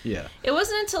colonization. Yeah. It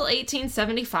wasn't until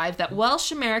 1875 that Welsh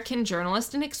American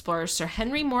journalist and explorer Sir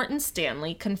Henry Morton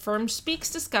Stanley confirmed Speke's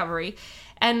discovery,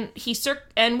 and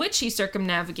which he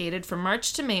circumnavigated from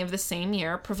March to May of the same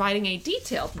year, providing a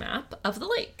detailed map of the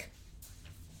lake.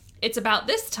 It's about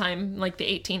this time, like the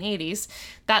 1880s,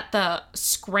 that the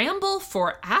Scramble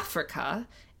for Africa,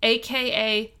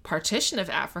 aka Partition of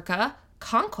Africa,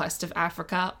 Conquest of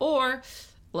Africa, or, a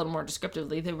little more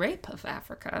descriptively, the Rape of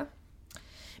Africa,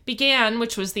 began,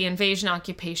 which was the invasion,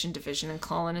 occupation, division, and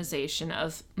colonization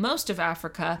of most of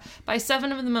Africa by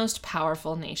 7 of the most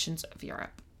powerful nations of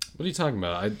Europe. What are you talking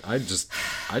about? I just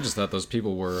thought those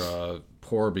people were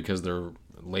poor because they're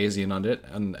lazy and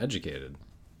uneducated.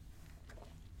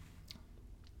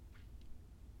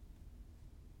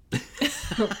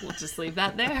 We'll just leave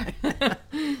that there.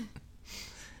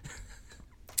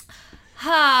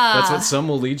 That's what some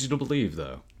will lead you to believe,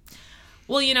 though.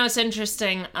 Well, it's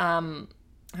interesting. I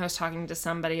was talking to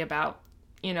somebody about,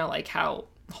 like how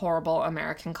horrible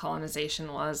American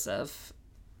colonization was of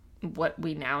what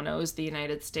we now know as the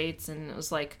United States. And it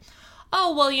was like,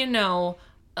 oh, well,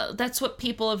 that's what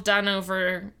people have done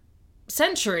over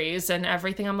centuries and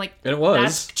everything. I'm like, it was.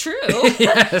 That's true.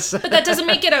 Yes. But that doesn't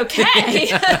make it okay.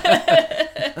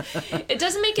 It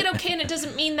doesn't make it okay, and it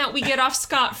doesn't mean that we get off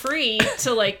scot-free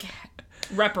to, like,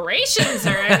 reparations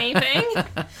or anything.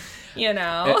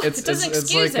 It doesn't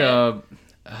excuse like, it.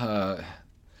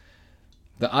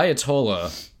 The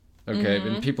Ayatollah, okay,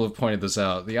 and people have pointed this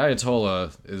out, the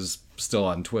Ayatollah is still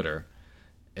on Twitter.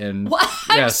 And what?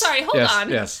 I'm yes, sorry, hold on.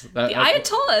 Yes. The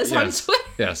Ayatollah is on Twitter?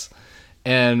 Yes.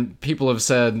 And people have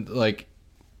said, like,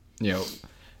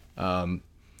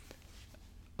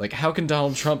 like, how can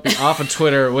Donald Trump be off of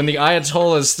Twitter when the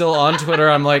Ayatollah is still on Twitter?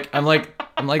 I'm like,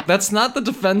 that's not the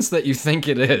defense that you think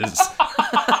it is.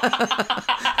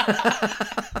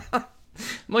 I'm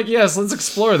like, yes, let's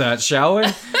explore that, shall we?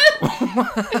 What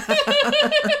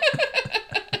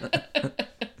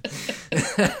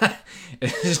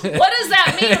does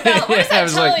that mean about? What does that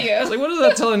tell you? Like, what is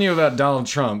that telling you about Donald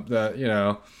Trump? That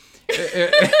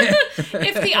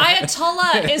if the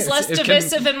Ayatollah is less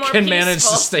divisive and more can peaceful, manage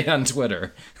to stay on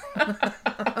Twitter.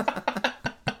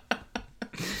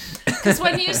 Because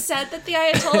when you said that the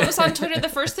Ayatollah was on Twitter, the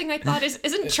first thing I thought is,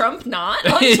 isn't Trump not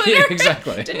on Twitter?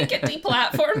 Exactly. Didn't get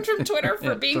deplatformed from Twitter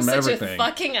for being such a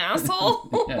fucking asshole.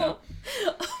 Yeah.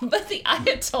 But the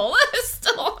Ayatollah is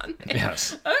still on there.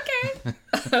 Yes. Okay.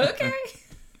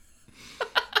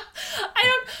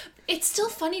 It's still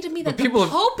funny to me that the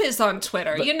Pope is on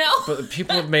Twitter, But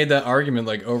people have made that argument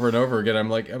like over and over again. I'm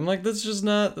like, that's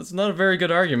not a very good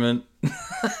argument.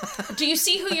 Do you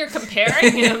see who you're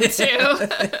comparing him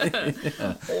to?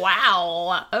 Yeah.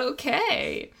 Wow.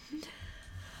 Okay.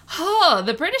 Oh,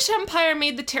 the British Empire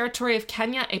made the territory of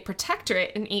Kenya a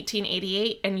protectorate in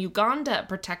 1888 and Uganda a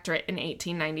protectorate in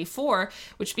 1894,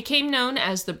 which became known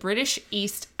as the British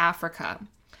East Africa.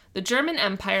 The German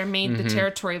Empire made the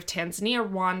territory of Tanzania,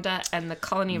 Rwanda, and the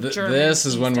colony of Germany. This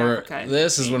is when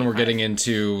we're getting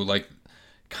into like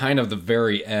kind of the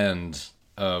very end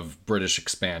of British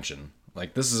expansion.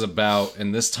 Like this is about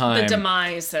in this time the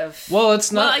demise of. Well,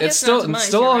 it's not. Well, it's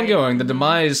still ongoing. Right. The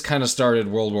demise kind of started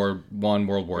World War I,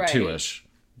 World War II ish.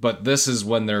 But this is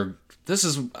when their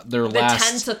last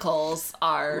tentacles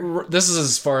are. This is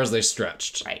as far as they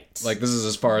stretched. Right. Like this is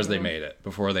as far as they made it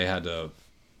before they had to.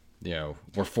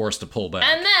 Were forced to pull back.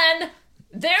 And then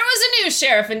there was a new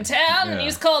sheriff in town, and he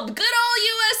was called Good Old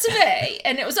U.S. of A.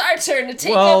 And it was our turn to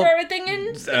take over everything in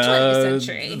the 20th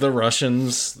century. The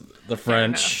Russians, the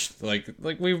French, like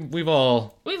we've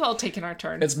all taken our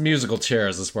turn. It's musical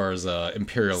chairs as far as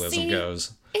imperialism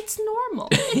goes. It's normal.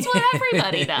 It's what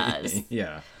everybody does.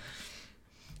 Yeah.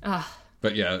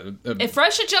 But yeah, if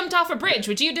Russia jumped off a bridge,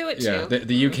 would you do it too? Yeah,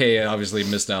 the UK obviously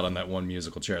missed out on that one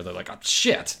musical chair. They're like, oh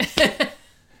shit.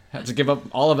 Had to give up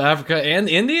all of Africa and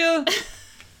India?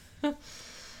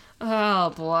 Oh,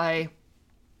 boy.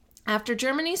 After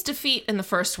Germany's defeat in the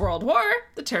First World War,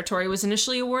 the territory was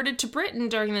initially awarded to Britain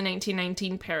during the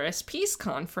 1919 Paris Peace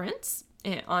Conference.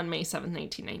 on May 7,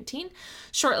 1919.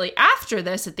 Shortly after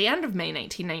this, at the end of May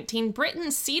 1919,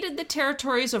 Britain ceded the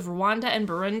territories of Rwanda and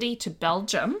Burundi to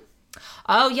Belgium.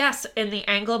 Oh, yes, in the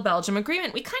Anglo-Belgium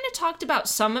Agreement. We kind of talked about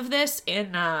some of this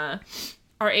in our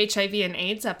HIV and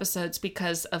AIDS episodes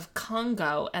because of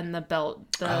Congo and the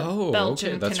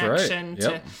Belgian connection right.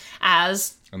 Yep.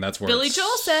 And that's where Billy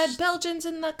Joel said, Belgians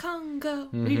in the Congo.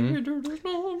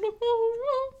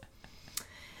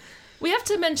 We have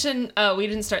to mention, we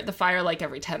didn't start the fire like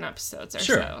every 10 episodes or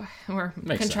so. We're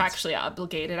contractually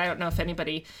obligated. I don't know if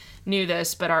anybody knew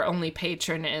this, but our only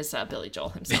patron is Billy Joel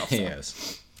himself. So.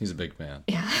 Yes, he's a big fan.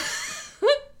 Yeah.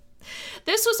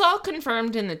 This was all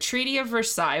confirmed in the Treaty of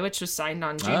Versailles, which was signed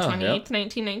on June 28th,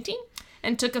 1919,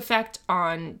 and took effect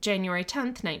on January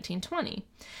 10th, 1920.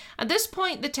 At this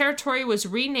point, the territory was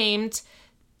renamed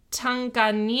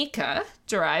Tanganyika,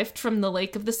 derived from the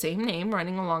lake of the same name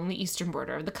running along the eastern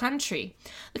border of the country.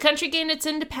 The country gained its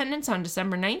independence on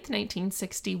December 9th,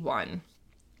 1961.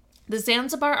 The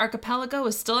Zanzibar archipelago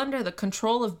was still under the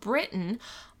control of Britain.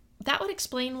 That would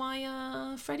explain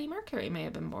why Freddie Mercury may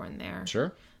have been born there.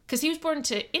 Sure. Because he was born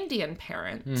to Indian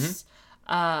parents,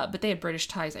 but they had British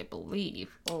ties, I believe.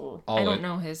 I don't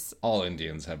know his... All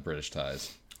Indians have British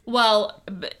ties. Well,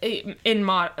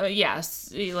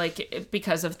 yes, like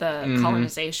because of the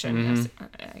colonization. Yes,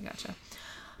 I gotcha.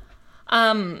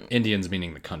 Indians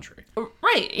meaning the country.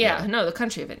 Right, yeah. No, the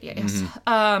country of India, yes.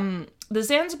 The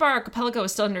Zanzibar archipelago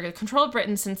was still under the control of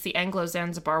Britain since the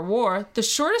Anglo-Zanzibar War, the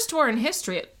shortest war in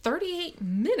history at 38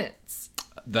 minutes.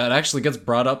 That actually gets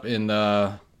brought up in,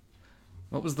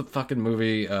 what was the fucking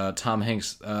movie, Tom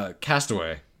Hanks,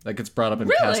 Castaway? That gets brought up in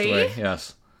Castaway,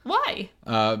 yes. Why?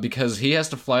 Because he has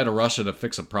to fly to Russia to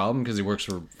fix a problem because he works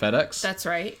for FedEx. That's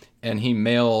right. And he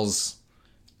mails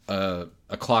a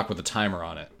clock with a timer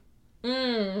on it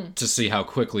to see how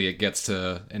quickly it gets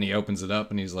to, and he opens it up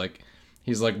and he's like,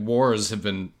 wars have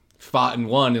been fought and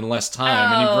won in less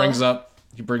time, and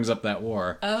he brings up that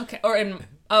war.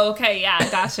 Okay.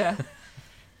 Yeah, gotcha.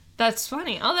 That's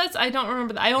funny. I don't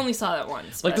remember that. I only saw that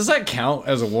once. Like, does that count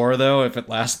as a war, though, if it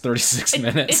lasts 36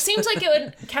 minutes? It seems like it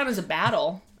would count as a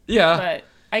battle. Yeah. But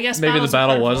I guess maybe the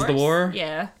battle was the war?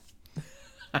 Yeah.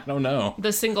 I don't know.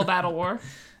 The single battle war.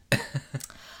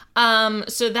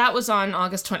 So that was on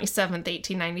August 27th,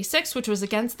 1896, which was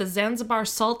against the Zanzibar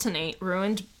Sultanate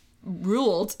ruled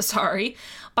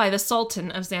by the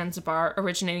Sultan of Zanzibar,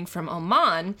 originating from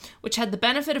Oman, which had the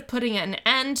benefit of putting an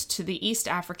end to the East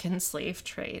African slave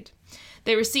trade.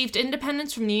 They received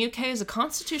independence from the UK as a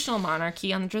constitutional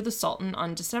monarchy under the Sultan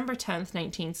on December 10th,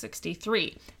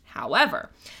 1963. However,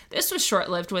 this was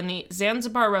short-lived when the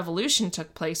Zanzibar Revolution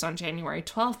took place on January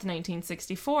 12th,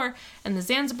 1964, and the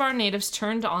Zanzibar natives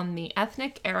turned on the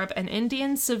ethnic Arab and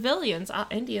Indian civilians,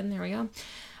 there we go,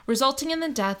 resulting in the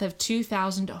death of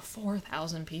 2,000 to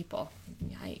 4,000 people.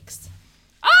 Yikes.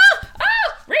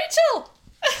 Rachel!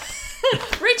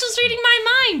 Rachel's reading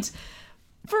my mind!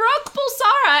 Farouk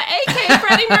Bulsara, a.k.a.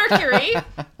 Freddie Mercury,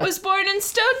 was born in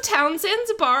Stone Town,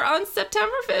 Zanzibar on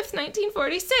September 5th,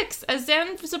 1946. As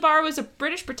Zanzibar was a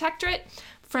British protectorate,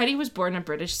 Freddie was born a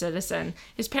British citizen.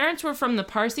 His parents were from the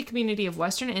Parsi community of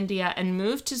Western India and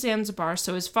moved to Zanzibar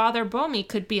so his father, Bomi,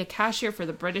 could be a cashier for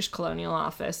the British Colonial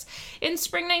Office. In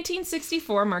spring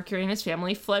 1964, Mercury and his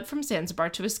family fled from Zanzibar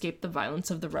to escape the violence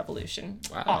of the revolution.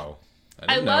 Wow.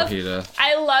 I love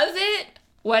it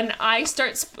when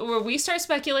we start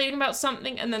speculating about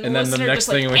something and then the listener just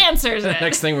answers it. The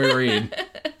next thing we read.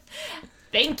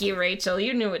 Thank you, Rachel.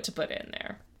 You knew what to put in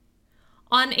there.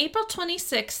 On April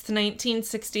 26th,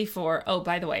 1964, oh,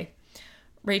 by the way,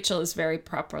 Rachel is very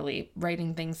properly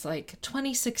writing things like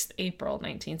 26th April,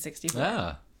 1964.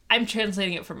 Yeah. I'm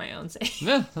translating it for my own sake.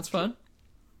 Yeah, that's fine.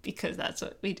 Because that's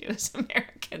what we do as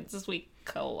Americans, is we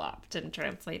co-opt and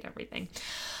translate everything.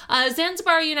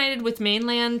 Zanzibar united with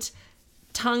mainland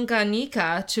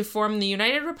Tanganyika to form the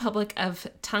United Republic of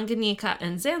Tanganyika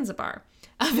and Zanzibar.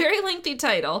 A very lengthy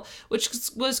title, which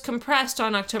was compressed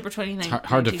on October 29th,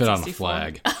 hard to fit on a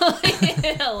flag.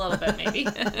 A little bit, maybe.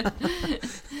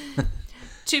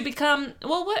 To become,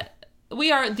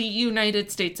 we are the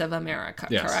United States of America,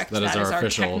 yes, correct? That is our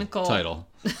official technical title.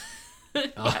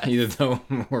 Even though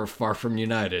we're far from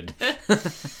united.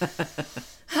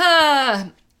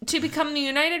 To become the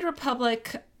United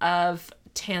Republic of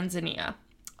Tanzania.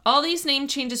 All these name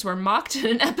changes were mocked in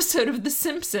an episode of The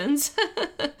Simpsons.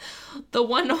 The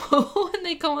one when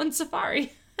they go on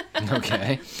safari.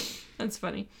 Okay. That's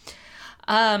funny.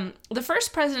 The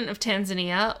first president of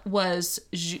Tanzania was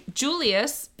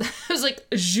Julius. I was like,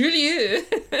 Julius.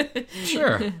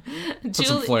 Sure. Put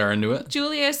some flair into it.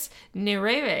 Julius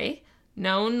Nyerere,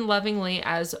 known lovingly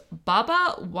as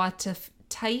Baba wa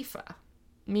Taifa.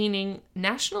 meaning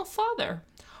national father,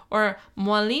 or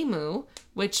mwalimu,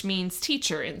 which means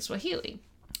teacher in Swahili.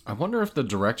 I wonder if the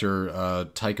director,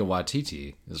 Taika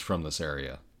Waititi, is from this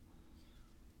area.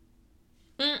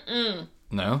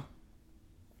 No?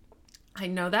 I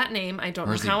know that name. I don't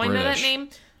know he how I know that British? name.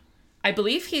 I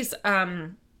believe he's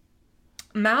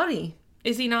Maori.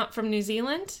 Is he not from New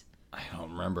Zealand? I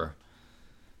don't remember.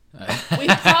 We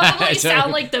probably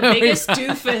sound like the biggest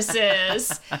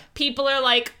doofuses. People are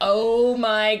like, oh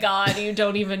my god, you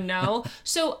don't even know.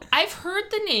 So I've heard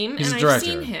the name He's and a I've director.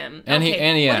 seen him. And he what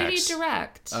acts. did he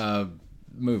direct?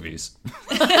 Movies.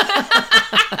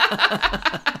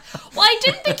 Well, I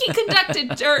didn't think he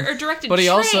conducted or directed But he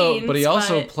trains,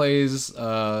 also plays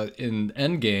in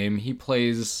Endgame. He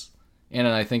plays, and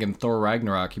I think in Thor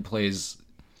Ragnarok, he plays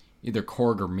either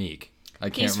Korg or Meek. I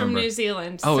can't He's remember. from New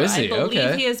Zealand. Oh, so is he? I believe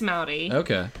Okay. he is Maori.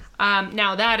 Okay.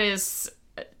 Now that is,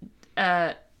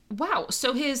 wow.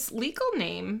 So his legal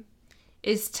name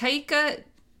is Taika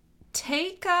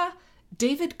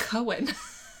David Cohen.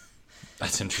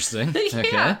 That's interesting. Okay.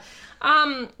 Yeah.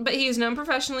 But he is known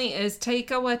professionally as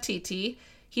Taika Waititi.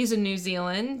 He's a New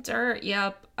Zealander.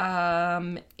 Yep.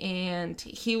 And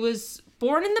he was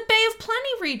born in the Bay of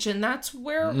Plenty region. That's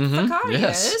where Whakaari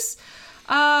yes. is.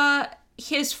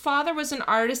 His father was an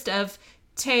artist of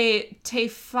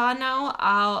Tefano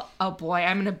Al... Oh boy,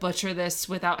 I'm going to butcher this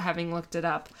without having looked it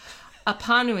up.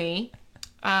 Apanui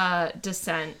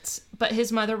descent. But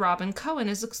his mother, Robin Cohen,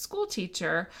 is a school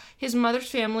teacher. His mother's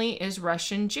family is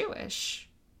Russian Jewish.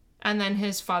 And then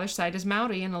his father's side is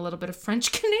Maori and a little bit of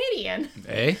French Canadian.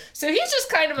 Hey? So he's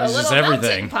just kind of a He's little just everything.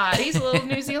 melting pot. He's a little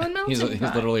New Zealand melting He's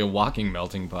pot. literally a walking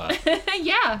melting pot.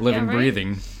 Yeah. Living, right?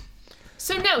 breathing.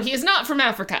 So no, he is not from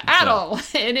Africa at all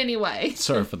in any way.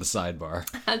 Sorry for the sidebar.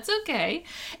 That's okay.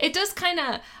 It does kind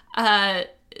of,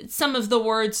 some of the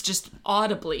words just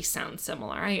audibly sound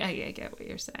similar. I get what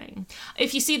you're saying.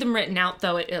 If you see them written out,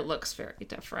 though, it looks very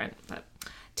different. But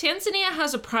Tanzania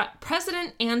has a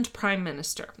president and prime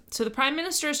minister. So the prime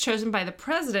minister is chosen by the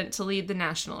president to lead the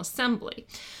National Assembly.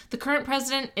 The current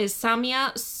president is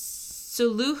Samia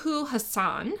Suluhu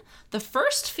Hassan, the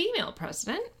first female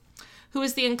president, who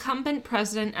is the incumbent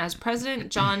president as President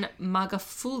John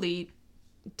Magufuli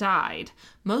died,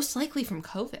 most likely from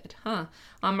COVID,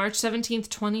 on March 17th,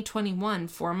 2021,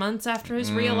 4 months after his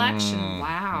re-election.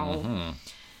 Wow. Mm-hmm.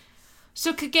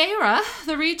 So Kagera,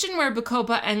 the region where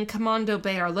Bukoba and Kamondo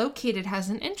Bay are located, has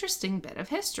an interesting bit of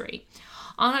history.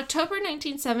 On October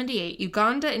 1978,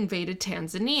 Uganda invaded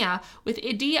Tanzania, with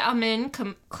Idi Amin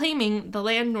claiming the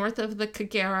land north of the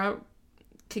Kagera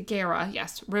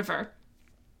River,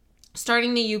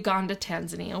 starting the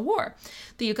Uganda-Tanzania War.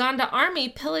 The Uganda army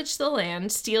pillaged the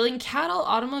land, stealing cattle,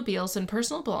 automobiles, and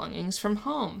personal belongings from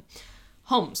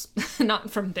homes, not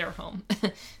from their home.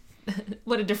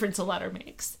 What a difference a letter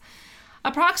makes.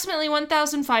 Approximately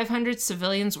 1,500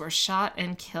 civilians were shot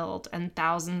and killed, and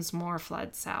thousands more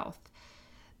fled south.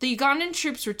 The Ugandan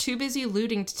troops were too busy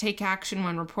looting to take action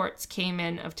when reports came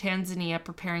in of Tanzania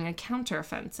preparing a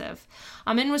counteroffensive.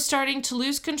 Amin was starting to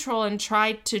lose control and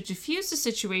tried to defuse the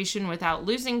situation without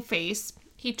losing face.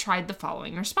 He tried the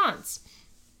following response.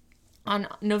 On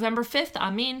November 5th,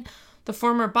 Amin, the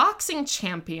former boxing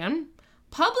champion,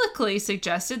 publicly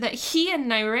suggested that he and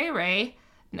Nyerere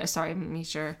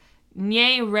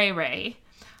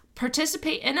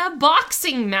participate in a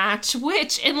boxing match,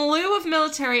 which, in lieu of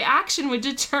military action, would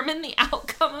determine the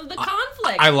outcome of the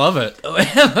conflict. I love it.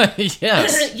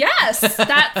 Yes. Yes,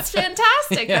 that's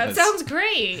fantastic. Yes. That sounds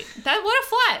great. What a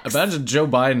flex. Imagine Joe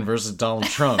Biden versus Donald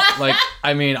Trump.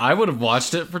 I would have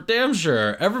watched it for damn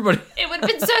sure. Everybody. It would have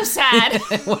been so sad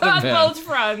on been. both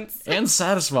fronts. And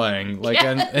satisfying,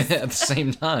 Yes. at the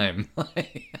same time.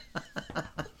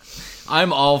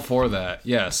 I'm all for that.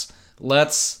 Yes.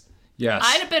 Yes.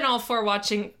 I'd have been all for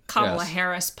watching Kamala Yes.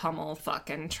 Harris pummel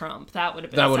fucking Trump. That would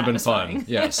have been That would have been satisfying. fun.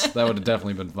 Yes, that would have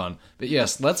definitely been fun. But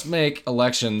yes, let's make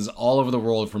elections all over the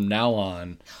world from now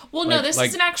on. Well, no, this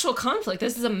is an actual conflict.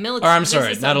 This is a military. Or I'm sorry,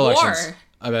 this is not a elections.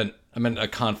 War. I meant a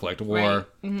conflict, war. Right.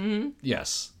 Mm-hmm.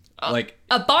 Yes.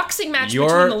 A boxing match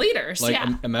between the leaders.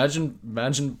 Yeah. Imagine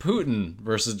Putin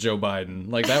versus Joe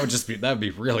Biden. That would be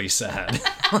really sad.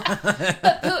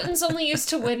 But Putin's only used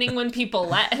to winning when people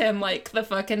let him, like the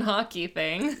fucking hockey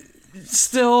thing.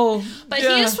 Still. But he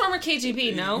is former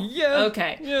KGB, no? Yeah.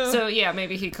 Okay. Yeah. So yeah,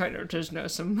 maybe he kind of just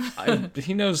knows some.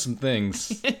 He knows some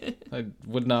things. I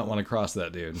would not want to cross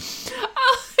that dude.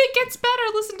 Oh, it gets better.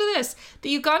 Listen to this.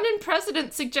 The Ugandan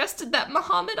president suggested that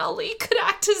Muhammad Ali could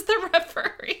act as the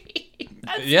referee.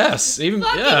 That's Yes, even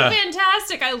fucking yeah.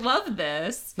 fantastic. I love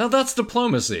this. Now that's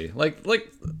diplomacy.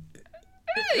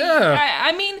 Yeah.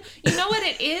 I mean, you know what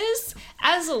it is?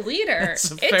 as a leader,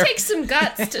 it takes some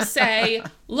guts to say,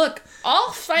 look,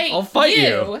 I'll fight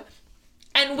you.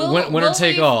 And winner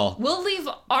take all. We'll leave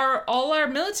all our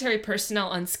military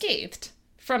personnel unscathed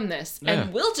from this,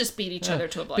 and we'll just beat each other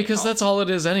to a bloody because halt. that's all it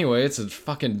is anyway. It's a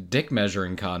fucking dick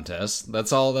measuring contest.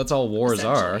 That's all wars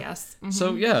are. Yes. Mm-hmm.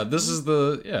 So this is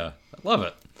I love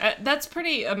it. That's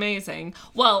pretty amazing.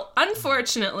 Well,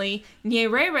 unfortunately,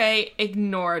 Nyerere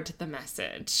ignored the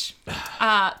message.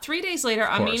 3 days later,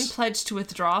 Amin pledged to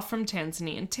withdraw from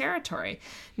Tanzanian territory.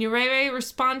 Nyerere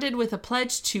responded with a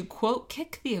pledge to, quote,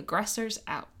 kick the aggressors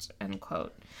out, end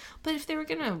quote. But if they were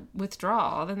going to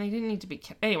withdraw, then they didn't need to be...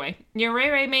 Anyway,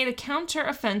 Nyerere made a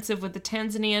counter-offensive with the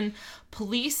Tanzanian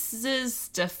Police's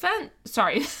Defense...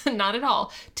 Sorry, not at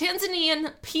all.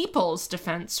 Tanzanian People's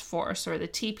Defense Force, or the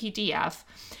TPDF,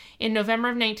 in November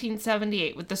of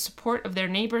 1978 with the support of their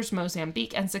neighbors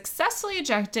Mozambique, and successfully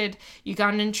ejected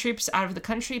Ugandan troops out of the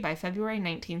country by February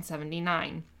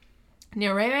 1979.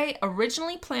 Nyerere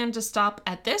originally planned to stop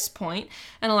at this point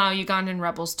and allow Ugandan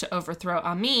rebels to overthrow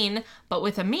Amin, but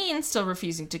with Amin still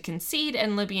refusing to concede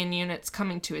and Libyan units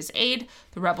coming to his aid,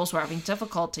 the rebels were having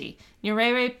difficulty.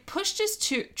 Nyerere pushed his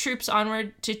troops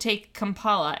onward to take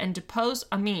Kampala and depose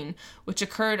Amin, which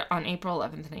occurred on April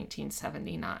 11th,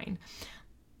 1979.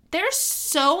 There's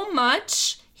so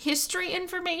much history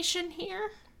information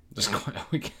here.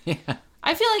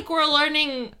 I feel like we're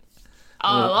learning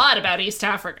a lot about East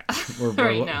Africa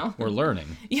right now. We're learning.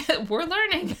 Yeah, we're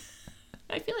learning.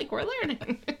 I feel like we're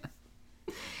learning.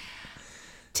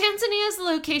 Tanzania is the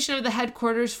location of the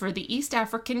headquarters for the East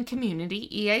African Community,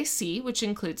 EAC, which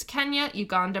includes Kenya,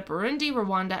 Uganda, Burundi,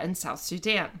 Rwanda, and South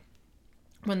Sudan.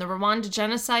 When the Rwanda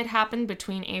genocide happened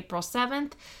between April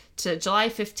 7th to July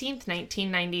 15th,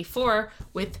 1994,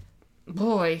 with,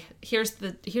 here's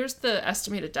the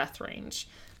estimated death range,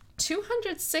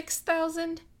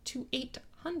 206,000 to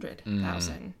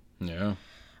 800,000. Yeah.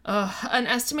 An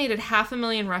estimated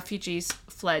 500,000 refugees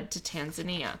fled to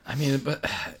Tanzania. I mean, but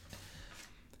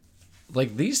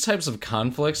like these types of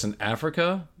conflicts in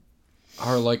Africa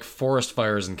are like forest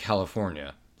fires in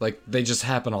California. Like they just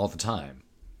happen all the time,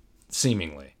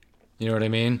 seemingly. You know what I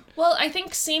mean? Well, I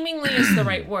think seemingly is the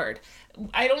right word.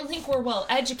 I don't think we're well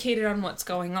educated on what's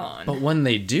going on. But when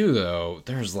they do, though,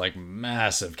 there's like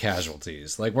massive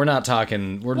casualties. Like we're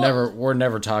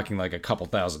never talking like a couple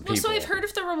thousand people. Well, so I've heard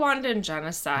of the Rwandan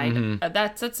genocide. Mm-hmm.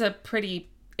 That's a pretty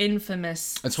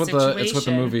infamous It's situation. what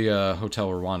the movie Hotel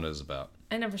Rwanda is about.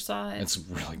 I never saw it. It's a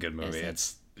really good movie.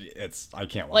 It's I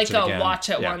can't watch like it again. Watch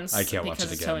it once. I can't watch it again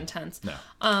because it's so intense.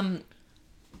 No.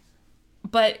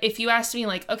 But if you asked me,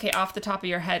 like, okay, off the top of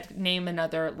your head, name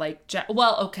another, like, there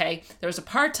was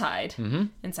apartheid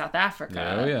in South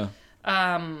Africa. Oh,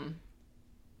 yeah.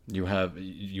 You have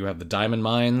the diamond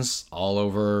mines all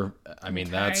over. I mean,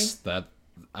 that's a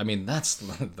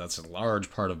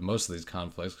large part of most of these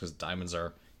conflicts because diamonds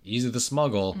are easy to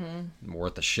smuggle and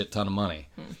worth a shit ton of money.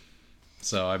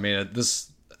 So, I mean,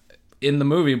 in the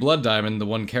movie Blood Diamond, the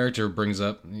one character brings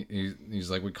up, he's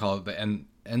like, we call it the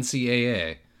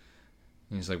NCAA.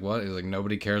 And he's like, what? He's like,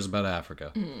 nobody cares about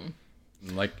Africa.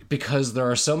 Like, because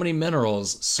there are so many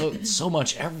minerals, so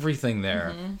much everything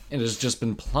there. It has just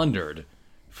been plundered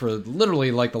for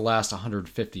literally like the last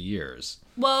 150 years.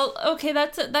 Well, okay,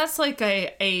 that's like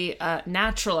a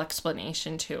natural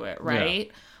explanation to it, right?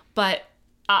 Yeah. But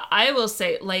I will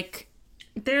say, like,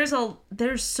 there's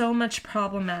so much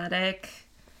problematic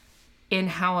in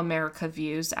how America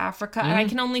views Africa. And I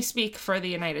can only speak for the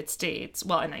United States.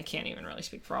 Well, and I can't even really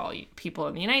speak for all people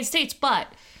in the United States, but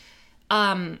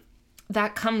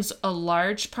that comes a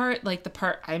large part, like the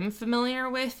part I'm familiar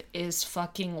with, is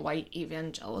fucking white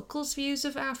evangelicals' views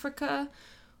of Africa,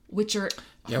 which are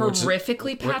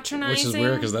horrifically patronizing. Which is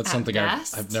weird because that's something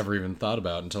I've never even thought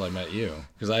about until I met you.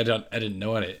 Because I didn't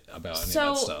know about any of that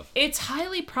stuff. So it's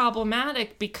highly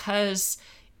problematic because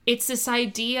it's this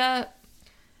idea...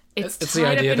 It's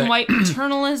tied up in white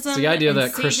paternalism. It's the idea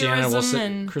that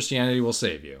Christianity will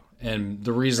save you, and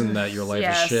the reason that your life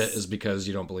is shit is because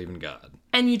you don't believe in God.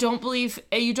 And you don't believe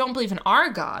in our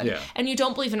God. Yeah. And you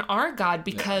don't believe in our God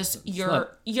because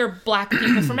you're black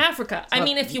people from Africa. I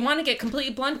mean, if you want to get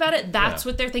completely blunt about it, that's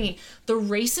what they're thinking. The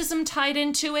racism tied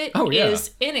into it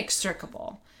is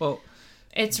inextricable. Well,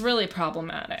 it's really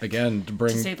problematic. Again, to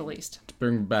say the least. To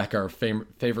bring back our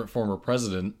favorite former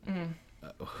president.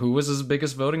 Who was his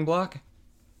biggest voting bloc?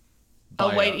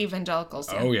 White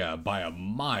evangelicals. Yeah. Oh, yeah, by a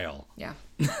mile. Yeah.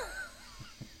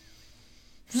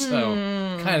 So,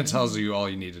 kind of tells you all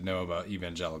you need to know about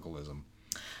evangelicalism.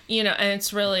 You know, and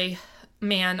it's really,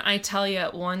 man, I tell you,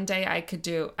 one day I could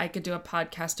do a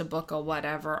podcast, a book, or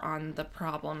whatever on the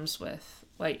problems with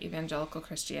white evangelical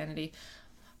Christianity.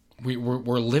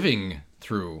 we're living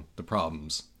through the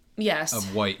problems Yes.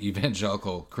 of white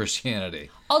evangelical Christianity.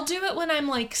 I'll do it when I'm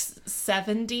like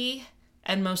 70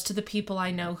 and most of the people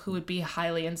I know who would be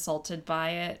highly insulted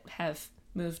by it have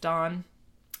moved on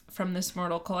from this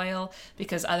mortal coil,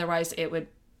 because otherwise it would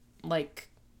like,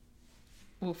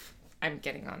 oof, I'm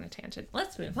getting on a tangent.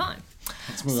 Let's move on.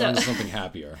 Let's move on to something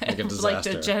happier, like a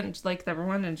disaster. like the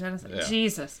Rwandan genocide. Yeah.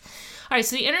 Jesus. All right,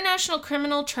 so the International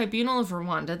Criminal Tribunal of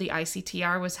Rwanda, the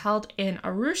ICTR, was held in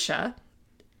Arusha,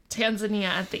 Tanzania,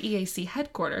 at the EAC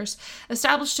headquarters,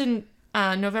 established in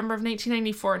November of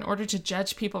 1994 in order to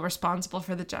judge people responsible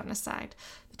for the genocide.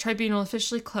 The tribunal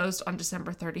officially closed on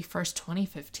December 31st,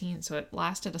 2015, so it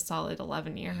lasted a solid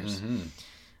 11 years.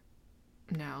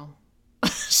 Mm-hmm. No.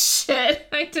 Shit,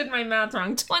 I did my math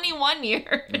wrong. 21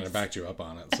 years. And I backed you up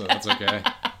on it, so that's okay.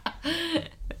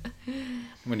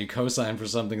 When you co-sign for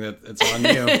something that it's on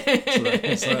you.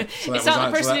 It's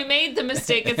not the person who made the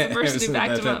mistake, it's the person who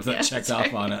backed him up. That checked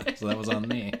off on it, so that was on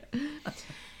me.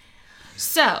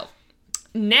 So,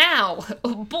 now,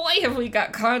 boy, have we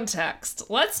got context.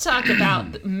 Let's talk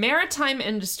about the maritime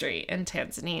industry in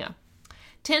Tanzania.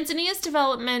 Tanzania's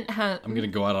development has... I'm going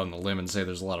to go out on a limb and say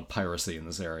there's a lot of piracy in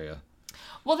this area.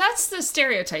 Well, that's the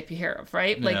stereotype you hear of,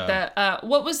 right? Like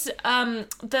what was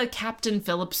the Captain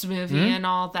Phillips movie and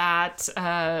all that?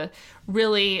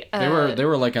 Really, they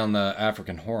were like on the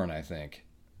African Horn, I think.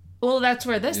 Well, that's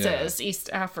where this is, East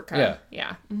Africa.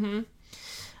 Yeah.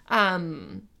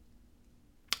 Mm-hmm.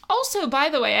 Also, by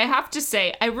the way, I have to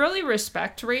say, I really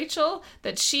respect Rachel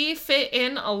that she fit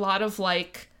in a lot of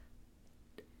like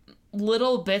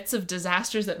little bits of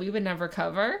disasters that we would never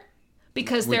cover.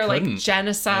 Because they're like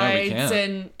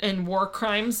genocides and war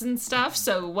crimes and stuff.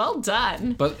 So well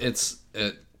done. But because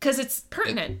it's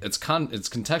pertinent. It's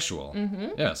contextual. Mm-hmm.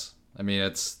 Yes. I mean,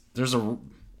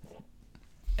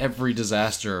 every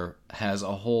disaster has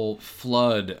a whole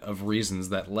flood of reasons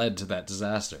that led to that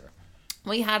disaster.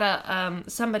 We had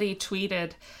somebody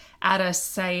tweeted at us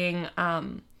saying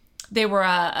they were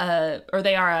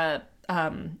a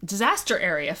disaster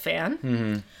area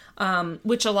fan,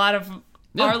 which a lot of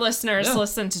our listeners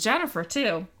listen to Jennifer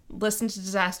too. Listen to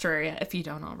Disaster Area if you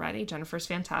don't already. Jennifer's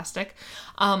fantastic.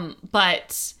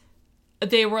 But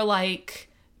they were like,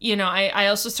 I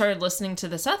also started listening to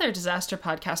this other disaster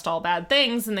podcast, All Bad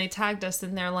Things, and they tagged us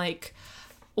and they're like,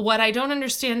 what I don't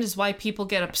understand is why people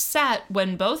get upset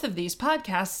when both of these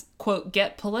podcasts, quote,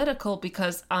 get political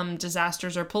because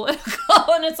disasters are political.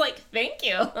 And it's like, thank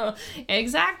you.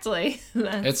 Exactly.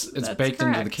 It's baked correct.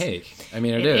 into the cake. I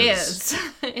mean, it is.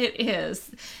 It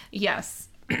is. Yes.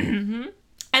 And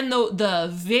the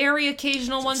very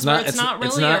occasional ones where it's not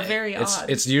really are very odd.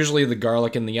 It's usually the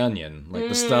garlic and the onion. Like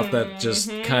the stuff that just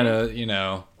kind of,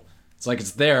 it's like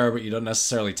it's there, but you don't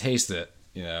necessarily taste it.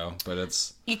 But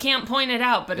it's... You can't point it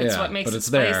out, but it's what makes it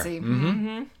spicy.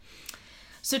 Mm-hmm.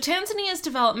 So Tanzania's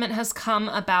development has come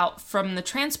about from the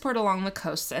transport along the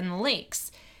coasts and the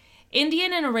lakes.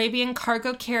 Indian and Arabian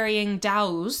cargo-carrying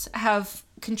dhows have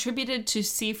contributed to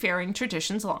seafaring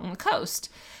traditions along the coast.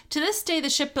 To this day, the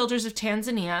shipbuilders of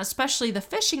Tanzania, especially the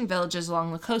fishing villages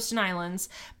along the coast and islands,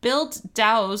 build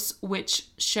dhows which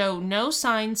show no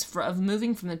signs of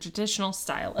moving from the traditional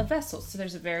style of vessels. So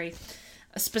there's a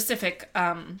specific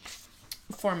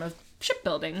form of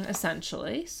shipbuilding,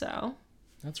 essentially. So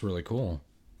that's really cool.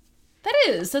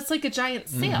 That's like a giant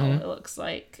sail. It looks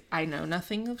like. I know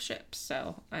nothing of ships,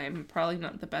 so I'm probably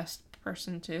not the best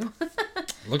person to.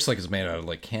 It looks like it's made out of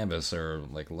like canvas or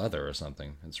like leather or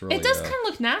something. It's really. It does kind of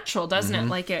look natural, doesn't it?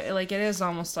 Like it is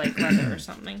almost like leather or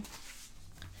something.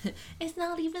 It's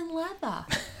not even leather.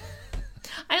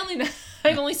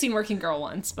 I've only seen Working Girl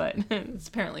once, but it's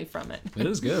apparently from it. It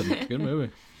is good. Good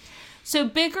movie. So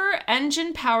bigger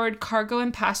engine-powered cargo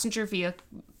and passenger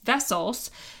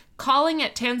vessels calling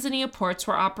at Tanzania ports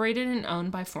were operated and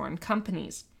owned by foreign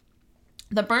companies.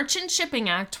 The Merchant Shipping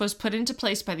Act was put into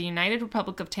place by the United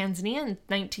Republic of Tanzania in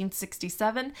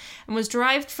 1967 and was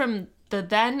derived from the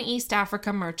then East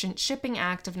Africa Merchant Shipping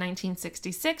Act of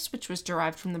 1966, which was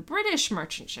derived from the British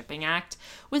Merchant Shipping Act,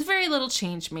 with very little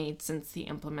change made since the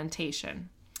implementation.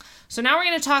 So now we're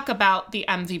going to talk about the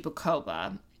MV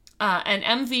Bukoba. And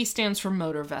MV stands for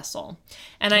motor vessel.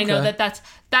 And I know that's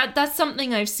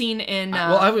something I've seen in...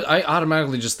 I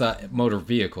automatically just thought motor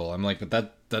vehicle. I'm like, but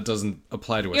that doesn't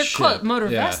apply to a ship. Motor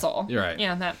vessel. You're right.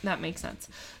 Yeah, that makes sense.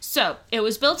 So, it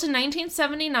was built in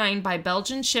 1979 by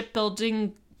Belgian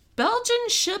Shipbuildingers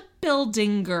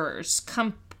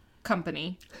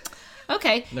Company.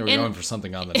 Okay. They were going for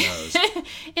something on the nose.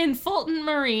 In Fulton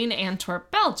Marine,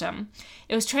 Antwerp, Belgium.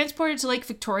 It was transported to Lake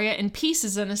Victoria in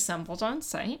pieces and assembled on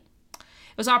site.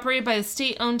 It was operated by the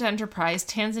state-owned enterprise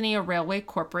Tanzania Railway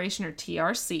Corporation, or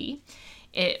TRC.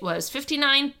 It was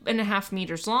 59.5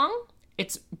 meters long.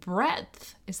 Its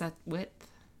breadth, is that width?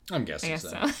 I'm guessing I guess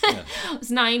so. Yeah. It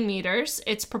was 9 meters.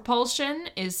 Its propulsion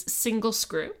is single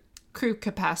screw. Crew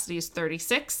capacity is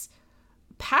 36.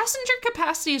 Passenger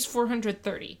capacity is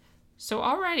 430. So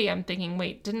already I'm thinking,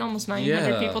 wait, didn't almost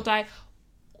 900 people die?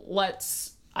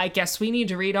 I guess we need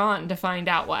to read on to find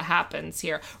out what happens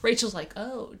here. Rachel's like,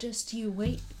 oh, just you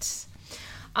wait.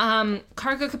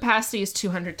 Cargo capacity is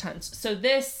 200 tons. So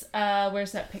this,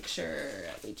 where's that picture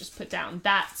we just put down?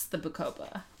 That's the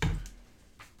Bukoba.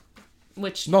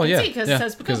 Which you can see because it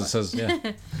says Bukoba. Because it says,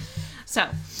 yeah. So.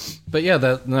 But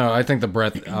yeah, I think the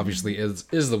breadth obviously is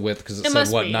the width because it said,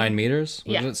 what, 9 meters?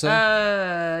 What did it say?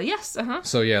 Yes,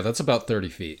 So yeah, that's about 30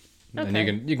 feet. Okay.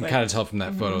 And you can kind of tell from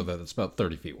that photo that it's about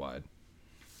 30 feet wide.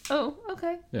 Oh,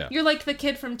 okay. Yeah. You're like the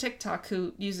kid from TikTok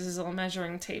who uses his little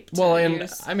measuring tape to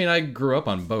use. I mean, I grew up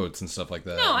on boats and stuff like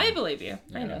that. No, I believe you.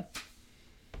 Yeah. I know.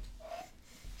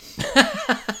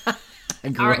 I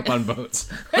grew up on boats.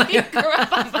 You grew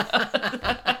up on boats.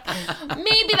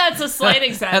 Maybe that's a slight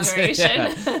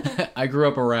exaggeration. I grew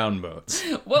up around boats.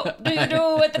 What do you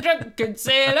do with the drunken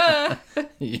sailor?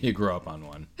 You grew up on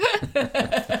one.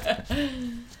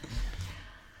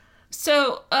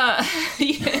 So,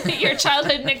 your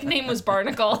childhood nickname was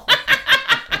Barnacle.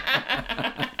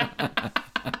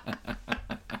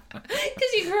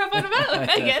 Because you grew up on a boat.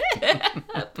 I get it.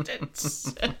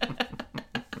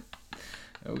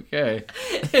 Okay.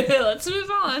 Let's move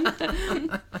on.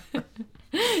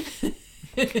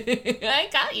 I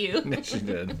got you. Yes, you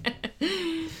did.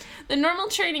 The normal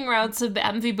trading routes of the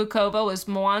MV Bukoba was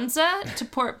Mwanza to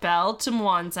Port Bell to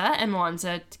Mwanza and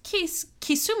Mwanza to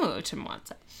Kisumu to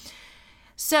Mwanza.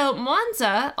 So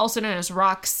Mwanza, also known as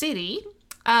Rock City,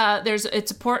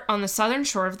 it's a port on the southern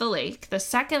shore of the lake, the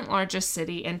second largest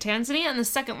city in Tanzania and the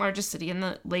second largest city in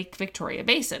the Lake Victoria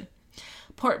Basin.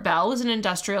 Port Bell was an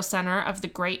industrial center of the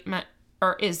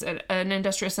an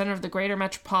industrial center of the greater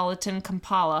metropolitan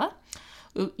Kampala,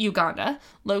 Uganda,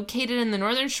 located in the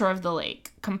northern shore of the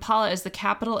lake. Kampala is the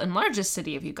capital and largest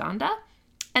city of Uganda.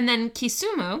 And then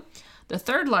Kisumu, the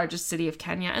third largest city of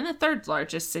Kenya, and the third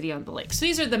largest city on the lake. So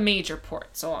these are the major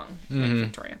ports along Lake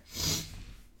Victoria.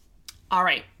 All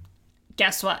right.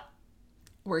 Guess what?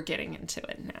 We're getting into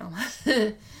it now.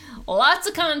 Lots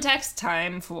of context.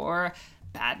 Time for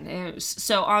bad news.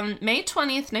 So on May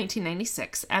 20th,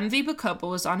 1996, MV Bukoba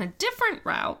was on a different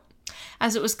route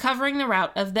as it was covering the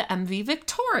route of the MV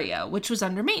Victoria, which was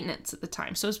under maintenance at the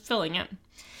time, so it was filling in.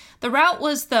 The route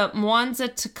was the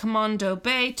Mwanza to Comondo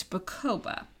Bay to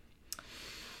Bukoba.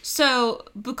 So,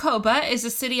 Bukoba is a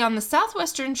city on the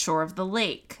southwestern shore of the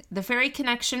lake. The ferry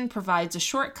connection provides a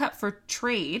shortcut for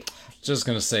trade. Just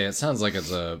going to say, it sounds like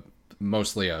it's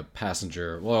mostly a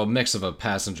mix of a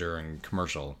passenger and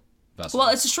commercial vessel. Well,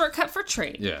 it's a shortcut for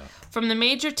trade. Yeah. From the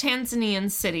major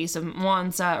Tanzanian cities of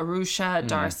Mwanza, Arusha,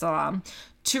 Dar es Salaam,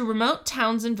 to remote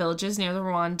towns and villages near the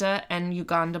Rwanda and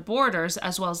Uganda borders,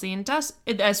 as well as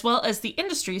the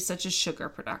industries such as sugar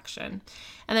production.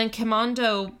 And then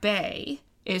Comondo Bay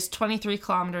is 23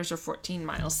 kilometers or 14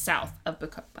 miles south of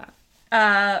Bukoba.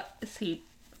 See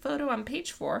photo on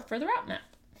page 4 for the route map.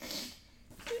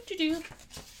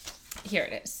 Here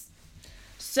it is.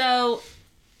 So,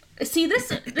 see,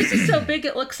 this is so big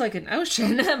it looks like an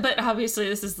ocean, but obviously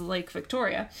this is the Lake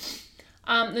Victoria.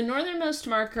 The northernmost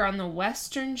marker on the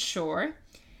western shore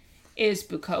is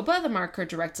Bukoba. The marker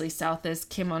directly south is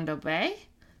Comondo Bay.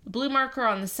 The blue marker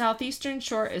on the southeastern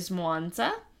shore is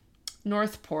Mwanza.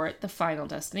 Northport, the final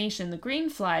destination. The green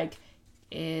flag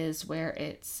is where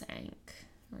it sank,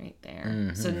 right there.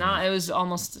 Mm-hmm. So it was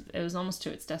almost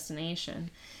to its destination.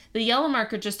 The yellow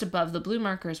marker just above the blue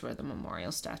marker is where the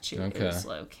memorial statue is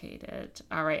located.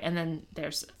 All right, and then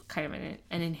there's kind of an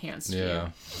enhanced view.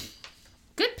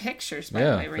 Good pictures, by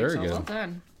the way, Rachel. Very good. Well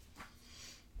done.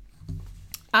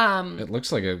 It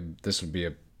looks like this would be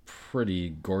a pretty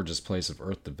gorgeous place of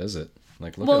Earth to visit.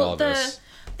 Like, look at all this.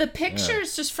 The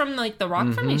pictures just from like the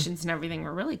rock formations and everything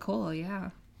were really cool,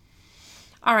 yeah.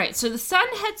 All right, so the sun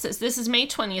had set. This is May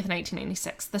 20th,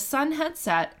 1996. The sun had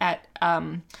set at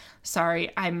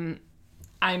sorry, I'm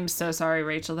so sorry,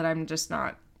 Rachel, that I'm just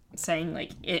not saying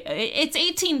like it's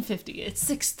 1850. It's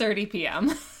 6:30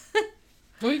 p.m.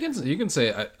 Well, you can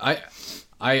say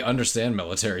I understand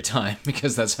military time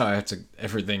because that's how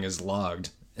everything is logged.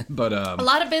 But a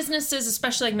lot of businesses,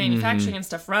 especially like manufacturing and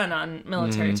stuff, run on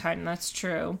military time. That's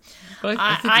true. But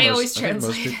I always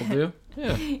translate. I think most people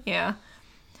do. Yeah.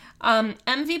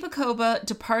 MV Bukoba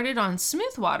departed on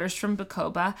smooth waters from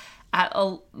Bukoba at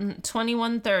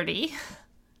 21:30.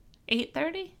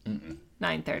 8:30?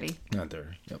 9:30.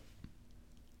 9:30. Yep.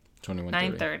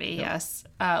 21:30. 9:30, yes.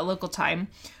 Local time.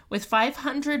 With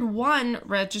 501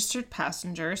 registered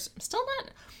passengers. Still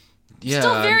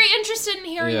very interested in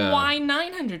hearing why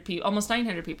almost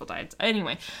 900 people died.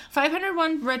 Anyway,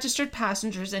 501 registered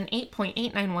passengers and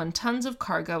 8.891 tons of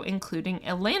cargo, including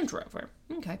a Land Rover.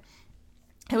 Okay.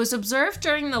 It was observed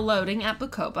during the loading at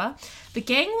Bukoba. The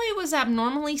gangway was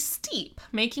abnormally steep,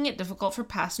 making it difficult for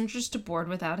passengers to board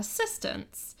without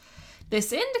assistance.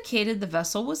 This indicated the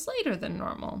vessel was later than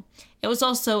normal. It was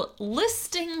also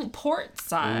listing port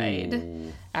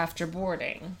side after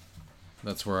boarding.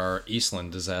 That's where our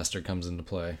Eastland disaster comes into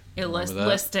play.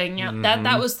 Listing, yeah. Mm-hmm.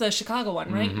 That was the Chicago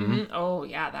one, right? Mm-hmm. Mm-hmm. Oh,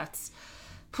 yeah, that's...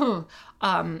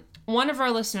 one of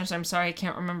our listeners, I'm sorry, I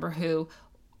can't remember who,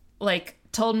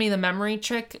 told me the memory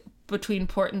trick between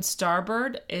port and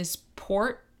starboard is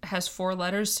port has 4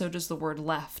 letters, so does the word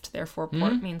left. Therefore,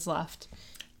 port means left.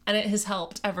 And it has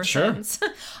helped ever since.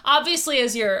 Obviously,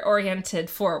 as you're oriented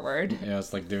forward. Yeah,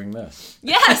 it's like doing this.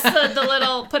 Yes, the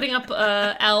little putting up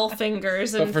L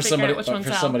fingers and figuring out which one's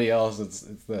L. For somebody else, it's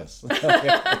this.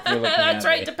 That's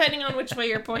right, depending on which way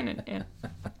you're pointed. Yeah.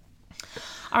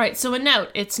 All right, so a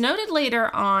note. It's noted later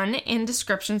on in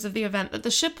descriptions of the event that the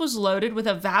ship was loaded with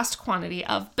a vast quantity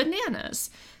of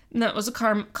bananas. And that was a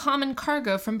common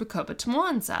cargo from Bukoba to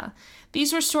Mwanza.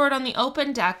 These were stored on the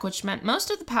open deck, which meant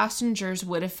most of the passengers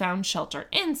would have found shelter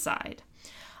inside.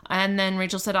 And then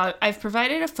Rachel said, I've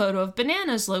provided a photo of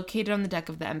bananas located on the deck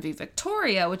of the MV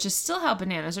Victoria, which is still how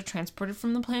bananas are transported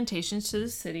from the plantations to the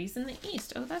cities in the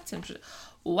east. Oh, that's interesting.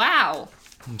 Wow.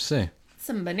 Let's see.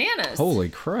 Some bananas. Holy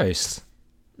Christ.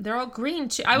 They're all green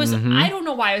too. I don't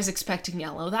know why I was expecting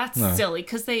yellow. That's silly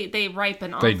because they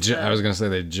ripen off. I was going to say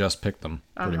they just picked them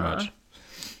pretty much.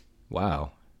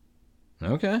 Wow.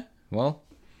 Okay. Well,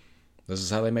 this is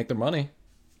how they make their money.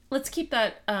 Let's keep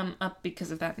that up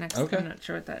because of that next. Okay. I'm not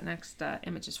sure what that next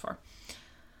image is for.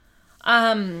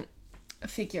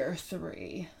 Figure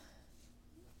 3.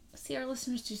 See, our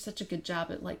listeners do such a good job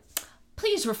at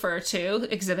please refer to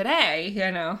Exhibit A.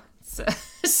 You know.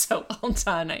 So well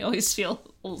done. I always feel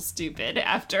a little stupid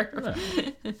after.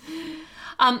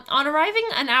 On arriving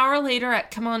an hour later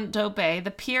at Comondo Bay, the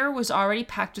pier was already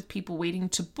packed with people waiting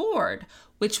to board,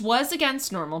 which was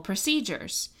against normal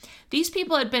procedures. These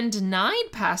people had been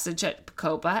denied passage at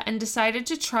Bukoba and decided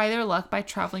to try their luck by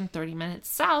traveling 30 minutes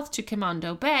south to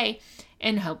Comondo Bay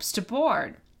in hopes to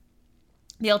board.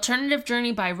 The alternative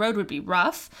journey by road would be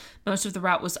rough. Most of the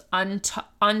route was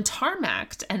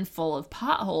untarmacked and full of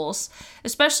potholes,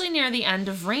 especially near the end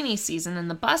of rainy season, and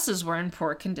the buses were in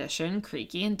poor condition,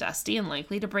 creaky and dusty, and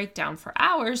likely to break down for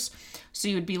hours. So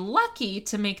you would be lucky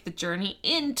to make the journey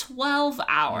in 12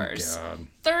 hours. Oh, God.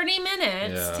 30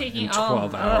 minutes taking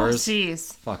 12 hours.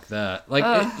 Jeez. Fuck that.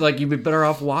 You'd be better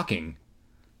off walking.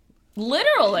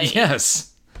 Literally.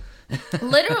 Yes.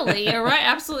 Literally, you're right.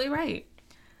 Absolutely right.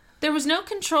 There was no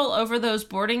control over those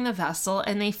boarding the vessel,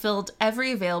 and they filled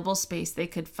every available space they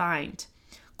could find.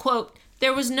 Quote,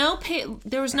 there was no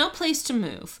place to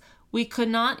move. We could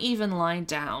not even lie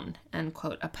down, end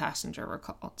quote, a passenger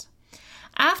recalled.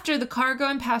 After the cargo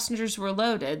and passengers were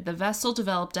loaded, the vessel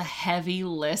developed a heavy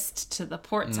list to the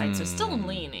port side, so still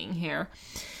leaning here.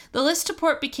 The list to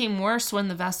port became worse when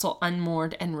the vessel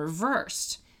unmoored and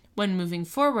reversed. When moving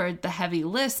forward, the heavy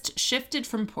list shifted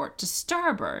from port to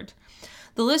starboard.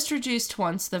 The list reduced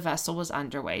once the vessel was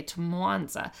underway to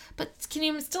Mwanza. But can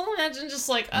you still imagine just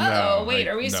are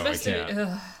we supposed to be...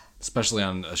 Ugh. Especially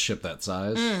on a ship that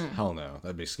size? Hell no.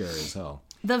 That'd be scary as hell.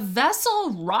 The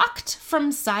vessel rocked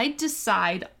from side to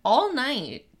side all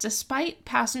night, despite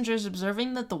passengers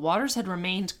observing that the waters had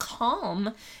remained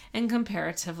calm and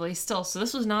comparatively still. So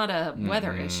this was not a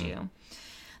weather issue.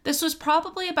 This was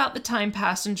probably about the time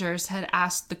passengers had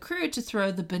asked the crew to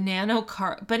throw the banana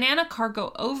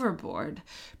cargo overboard,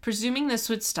 presuming this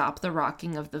would stop the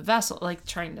rocking of the vessel,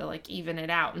 trying to even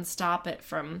it out and stop it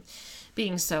from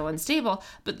being so unstable.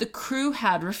 But the crew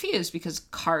had refused because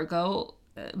cargo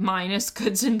minus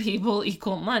goods and people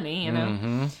equal money, you know.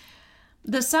 Mm-hmm.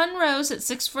 The sun rose at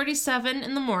 6:47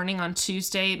 in the morning on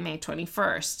Tuesday, May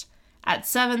 21st. At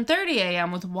 7:30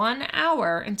 a.m., with 1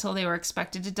 hour until they were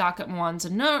expected to dock at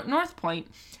Mwanza North Point,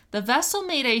 the vessel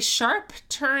made a sharp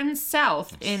turn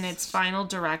south in its final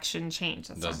direction change.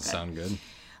 That doesn't sound good.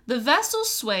 The vessel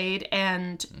swayed,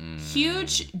 and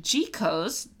huge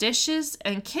Jikos, dishes,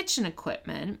 and kitchen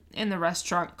equipment in the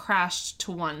restaurant crashed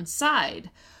to one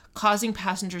side, causing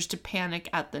passengers to panic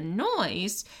at the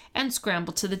noise and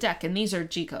scramble to the deck. And these are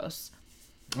Jikos.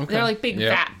 Okay. They're big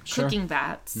cooking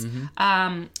vats.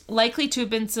 Mm-hmm. Likely to have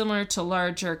been similar to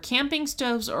larger camping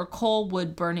stoves or coal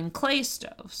wood burning clay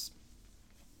stoves.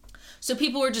 So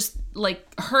people were just,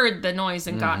 like, heard the noise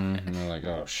and got... And they're like,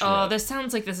 oh, shit. Oh, this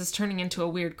sounds like this is turning into a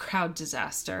weird crowd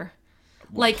disaster.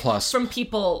 Like, plus, from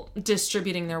people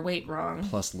distributing their weight wrong.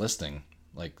 Plus listing.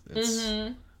 Like, it's...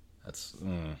 That's...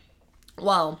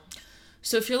 Well,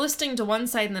 so if you're listening to one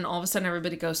side and then all of a sudden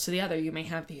everybody goes to the other, you may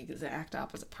have the exact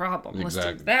opposite problem.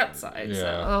 Listening to that side. Yeah.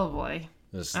 So, oh, boy.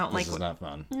 This like is not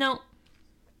fun. No.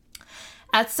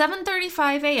 At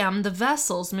 7:35 a.m., the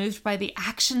vessels, moved by the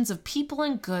actions of people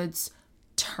and goods,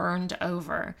 turned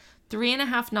over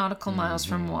 3.5 nautical miles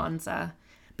from Wanza.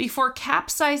 Before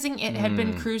capsizing, it had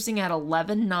been cruising at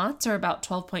 11 knots, or about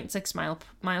 12.6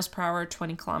 miles per hour,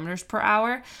 20 kilometers per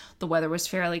hour. The weather was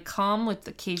fairly calm with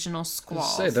occasional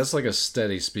squalls. Say, that's like a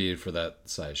steady speed for that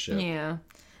size ship. Yeah.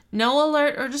 No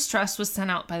alert or distress was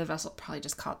sent out by the vessel. Probably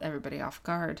just caught everybody off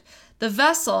guard. The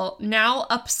vessel, now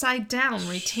upside down,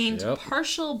 retained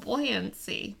partial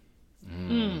buoyancy.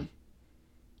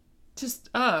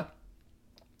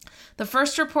 The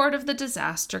first report of the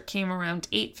disaster came around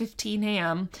 8:15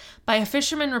 a.m. by a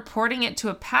fisherman reporting it to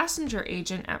a passenger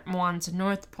agent at Mwanza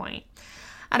North Point.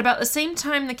 At about the same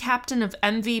time, the captain of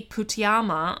MV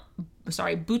Butiama,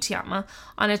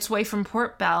 on its way from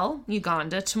Port Bell,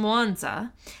 Uganda, to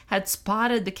Mwanza, had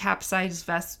spotted the capsized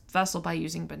vessel by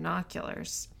using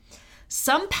binoculars.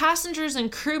 Some passengers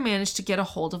and crew managed to get a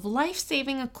hold of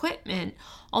life-saving equipment,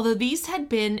 although these had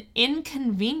been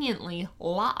inconveniently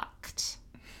locked.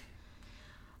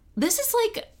 This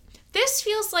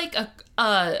feels like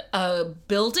a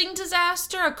building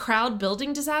disaster, a crowd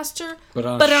building disaster, but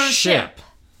on a ship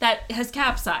that has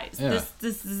capsized. Yeah.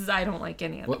 This is, I don't like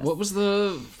any of this. What was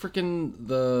the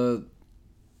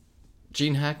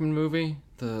Gene Hackman movie?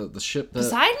 The ship that...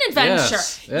 Poseidon Adventure.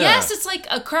 Yes, it's like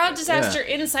a crowd disaster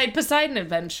inside Poseidon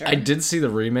Adventure. I did see the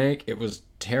remake. It was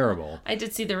terrible. I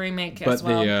did see the remake as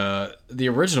well. But the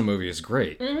original movie is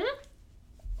great. Mm-hmm.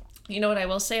 You know what I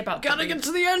will say about Gotta get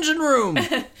to the engine room.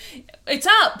 It's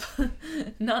up.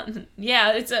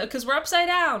 It's because we're upside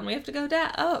down. We have to go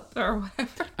up or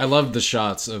whatever. I loved the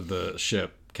shots of the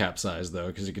ship capsized though,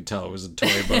 because you could tell it was a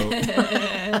toy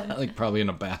boat, like probably in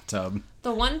a bathtub.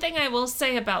 The one thing I will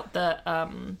say about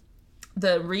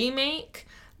the remake,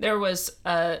 there was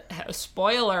a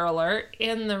spoiler alert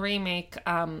in the remake.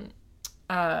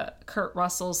 Kurt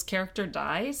Russell's character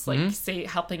dies,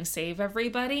 helping save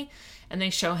everybody. And they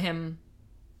show him,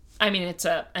 it's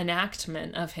a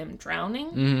enactment of him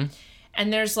drowning. Mm-hmm.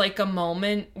 And there's like a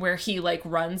moment where he like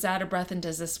runs out of breath and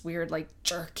does this weird like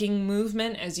jerking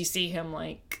movement as you see him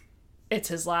like, it's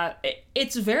his last,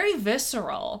 it's very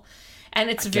visceral. And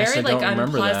it's very like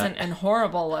unpleasant and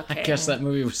horrible looking. I guess that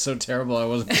movie was so terrible I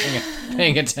wasn't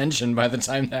paying attention by the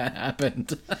time that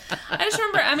happened. I just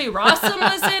remember Emmy Rossum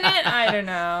was in it. I don't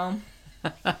know.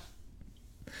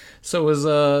 So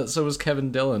was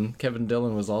Kevin Dillon. Kevin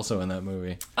Dillon was also in that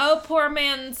movie. Oh, poor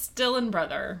man's Dillon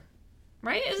brother.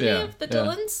 Right? Isn't he of the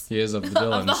Dillons? He is of the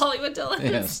Dillons. Of the Hollywood Dillons?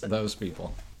 Yes, those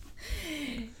people.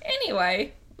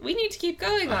 Anyway, we need to keep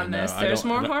going on this. There's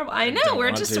more horrible... I know,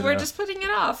 we're just putting it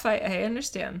off. I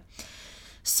understand.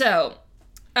 So,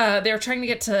 they were trying to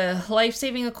get to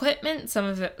life-saving equipment. Some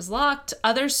of it was locked.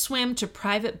 Others swam to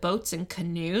private boats and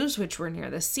canoes, which were near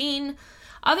the scene.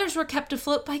 Others were kept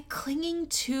afloat by clinging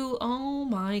to, oh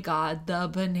my God, the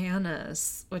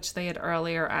bananas, which they had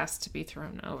earlier asked to be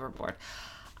thrown overboard.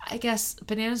 I guess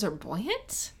bananas are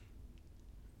buoyant?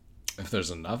 If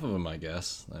there's enough of them, I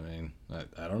guess.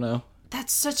 I don't know.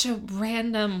 That's such a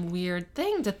random, weird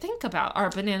thing to think about.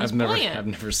 Are bananas buoyant? I've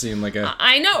never seen like a...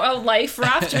 I know, a life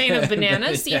raft made of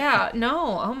bananas? Yeah.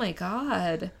 No, oh my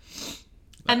God.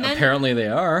 And then, apparently they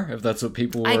are, if that's what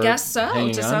people were I guess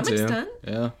so, to some extent.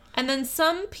 Yeah. And then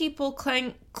some people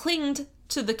clinged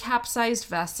to the capsized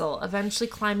vessel, eventually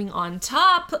climbing on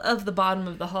top of the bottom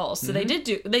of the hull. So they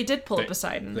did pull a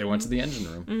Poseidon. They went to the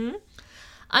engine room. Mm-hmm.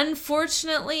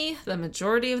 Unfortunately, the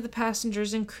majority of the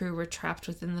passengers and crew were trapped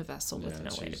within the vessel with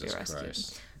no way to be rescued.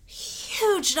 Christ.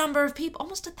 Huge number of people,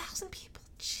 almost 1,000 people.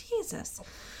 Jesus.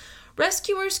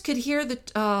 Rescuers could hear the...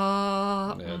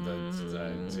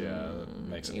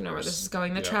 makes it you know worse. Where this is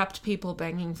going. The trapped people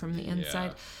banging from the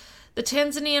inside. The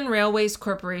Tanzanian Railways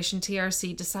Corporation,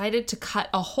 TRC, decided to cut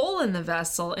a hole in the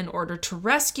vessel in order to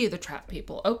rescue the trapped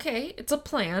people. Okay, it's a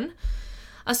plan.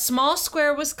 A small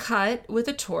square was cut with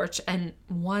a torch, and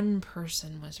one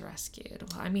person was rescued.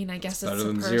 Well, I guess it's better a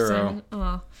than person.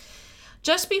 Zero.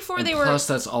 Just before and they were... Plus,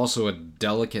 that's also a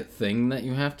delicate thing that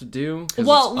you have to do.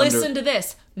 Well, listen to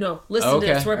this. No, listen to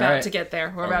this. We're about to get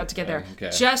there. Okay.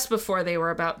 Just before they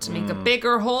were about to make a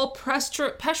bigger hole,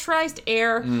 pressurized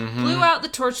air blew out the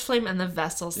torch flame, and the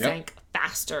vessel sank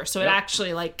faster. So it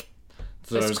actually,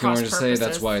 So I was going to say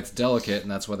that's why it's delicate,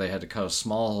 and that's why they had to cut a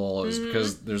small hole, is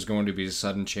because there's going to be a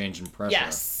sudden change in pressure.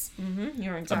 Yes.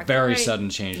 You're exactly right. A very sudden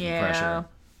change in pressure.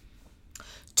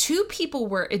 2 people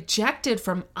were ejected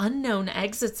from unknown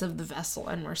exits of the vessel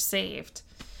and were saved.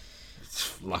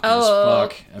 Lucky as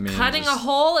fuck. I mean, cutting a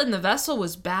hole in the vessel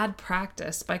was bad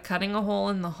practice. By cutting a hole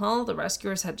in the hull, the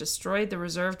rescuers had destroyed the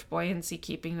reserved buoyancy,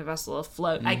 keeping the vessel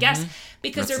afloat. I guess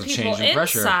because there are people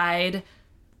inside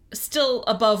still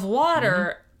above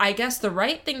water, I guess the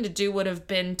right thing to do would have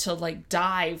been to like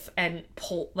dive and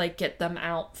pull, like get them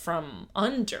out from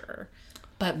under.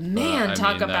 But man,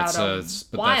 talk about a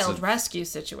wild rescue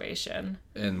situation.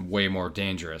 And way more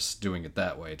dangerous doing it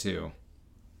that way too.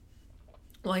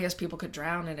 Well, I guess people could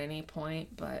drown at any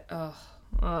point, but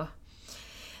The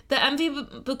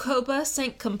MV Bukoba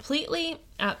sank completely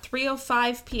at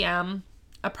 3:05 p.m.,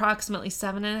 approximately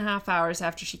 7.5 hours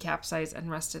after she capsized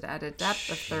and rested at a depth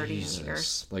of 30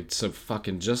 meters. Like, so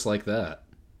fucking just like that.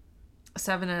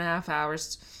 7.5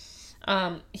 hours.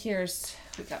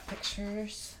 We got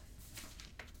pictures.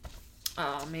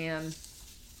 Oh, man.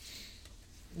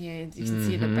 Yeah, you can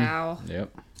see the bow.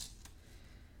 Yep.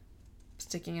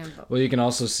 Sticking in. Well, you can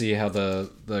also see how the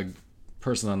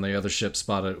person on the other ship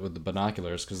spotted it with the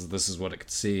binoculars, because this is what it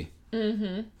could see.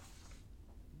 Mm-hmm.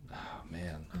 Oh,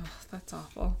 man. Oh, that's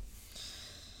awful.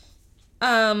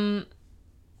 And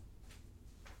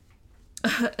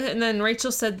then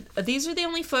Rachel said, these are the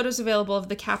only photos available of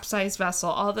the capsized vessel.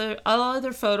 All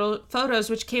other photos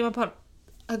which came up on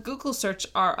a Google search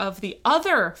are of the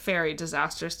other ferry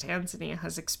disasters Tanzania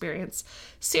has experienced.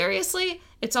 Seriously,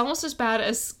 it's almost as bad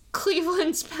as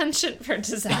Cleveland's penchant for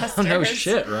disasters. No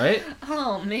shit, right?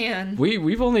 Oh, man. We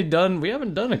haven't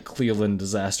done a Cleveland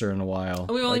disaster in a while.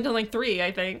 We've only done like 3,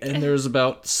 I think. And there's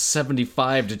about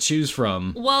 75 to choose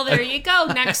from. Well, there you go.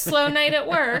 Next slow night at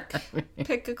work.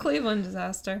 Pick a Cleveland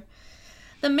disaster.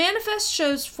 The manifest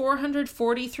shows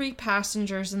 443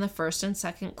 passengers in the first and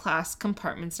second class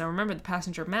compartments. Now remember, the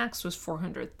passenger max was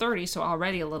 430, so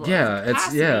already a little over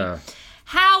capacity.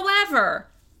 However,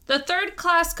 the third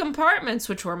class compartments,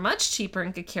 which were much cheaper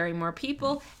and could carry more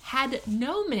people, had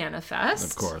no manifest.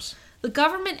 Of course. The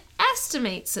government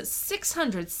estimates that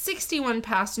 661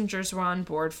 passengers were on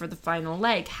board for the final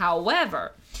leg.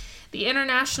 However, the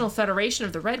International Federation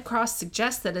of the Red Cross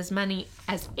suggests that as many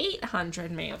as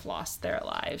 800 may have lost their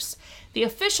lives. The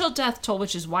official death toll,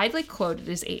 which is widely quoted,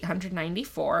 is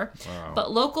 894,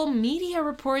 but local media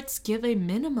reports give a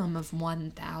minimum of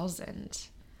 1,000.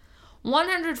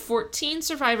 114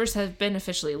 survivors have been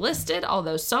officially listed,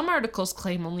 although some articles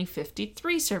claim only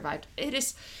 53 survived. It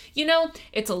is,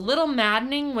 it's a little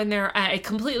maddening when I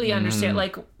completely understand,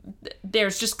 like,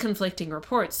 there's just conflicting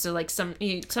reports, so, like,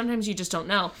 sometimes you just don't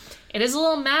know. It is a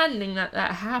little maddening that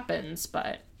happens,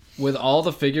 but... With all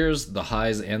the figures, the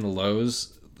highs and the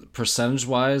lows,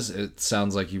 percentage-wise, it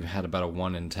sounds like you had about a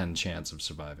 1 in 10 chance of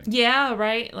surviving. Yeah,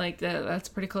 right? Like, that's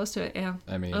pretty close to it, yeah.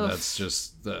 I mean, that's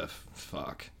just the...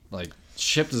 Fuck. Like,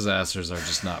 ship disasters are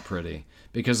just not pretty.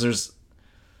 Because there's...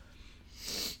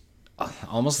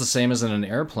 almost the same as in an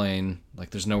airplane. Like,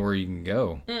 there's nowhere you can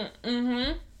go.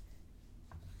 Mm-hmm.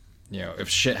 If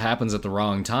shit happens at the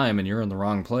wrong time and you're in the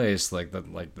wrong place,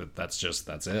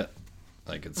 that's it.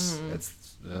 Like, it's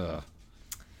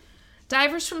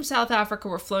Divers from South Africa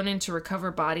were flown in to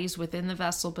recover bodies within the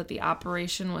vessel, but the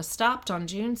operation was stopped on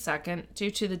June 2nd due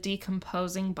to the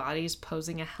decomposing bodies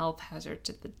posing a health hazard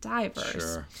to the divers.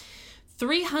 Sure.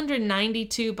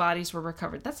 392 bodies were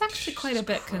recovered. That's actually quite a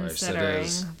bit considering,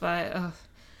 but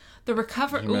the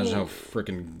recovered. Imagine how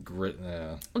freaking grit.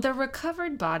 Yeah. The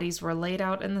recovered bodies were laid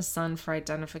out in the sun for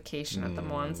identification at the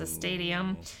Mwanza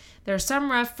Stadium. There are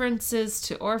some references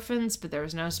to orphans, but there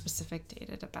was no specific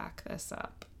data to back this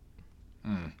up.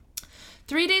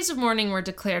 3 days of mourning were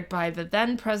declared by the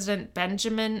then President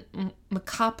Benjamin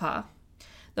Mkapa.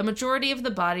 The majority of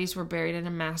the bodies were buried in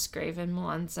a mass grave in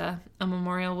Mwanza. A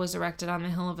memorial was erected on the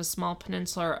hill of a small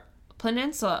peninsula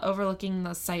overlooking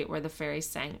the site where the ferry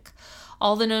sank.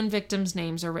 All the known victims'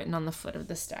 names are written on the foot of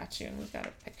the statue, and we've got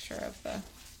a picture of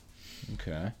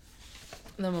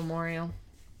the memorial.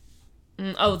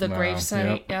 The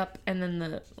gravesite, yep, and then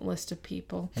the list of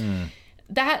people.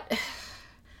 That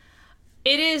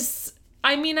it is.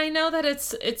 I mean, I know that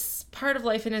it's part of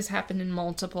life and has happened in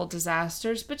multiple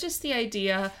disasters, but just the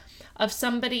idea of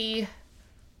somebody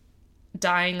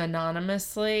dying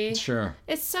anonymously. Sure.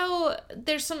 It's so...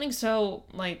 There's something so,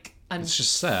 like, unfair it's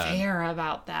just sad.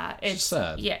 About that. It's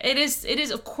sad. Yeah, it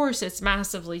is. Of course, it's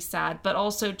massively sad, but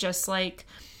also just, like...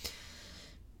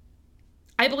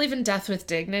 I believe in death with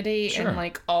dignity Sure. in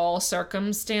like all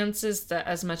circumstances, that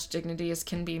as much dignity as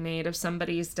can be made of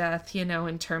somebody's death, you know,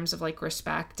 in terms of like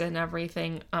respect and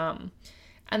everything. And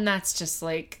that's just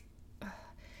like,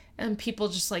 and people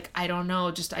just like, I don't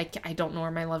know, just I don't know where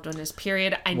my loved one is,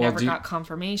 period. I never got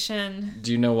confirmation.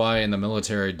 Do you know why in the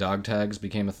military dog tags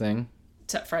became a thing?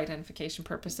 For identification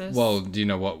purposes. Well, do you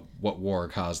know what war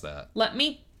caused that? I'm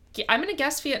going to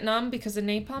guess Vietnam because of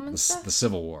napalm and stuff. The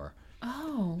Civil War.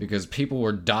 Oh. Because people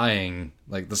were dying.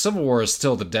 Like, the Civil War is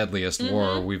still the deadliest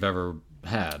war we've ever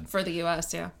had. For the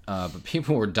U.S., yeah. But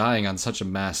people were dying on such a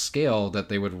mass scale that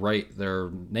they would write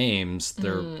their names,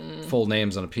 their full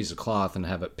names on a piece of cloth and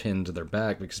have it pinned to their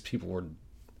back because people were...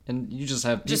 And you just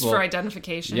have people... Just for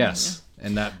identification. Yes. Yeah.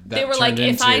 And that they were like,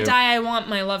 if I die, I want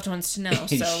my loved ones to know.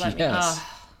 So let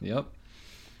me... Yep.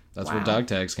 That's where dog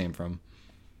tags came from.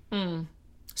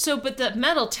 So, but the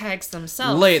metal tags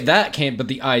themselves... But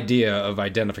the idea of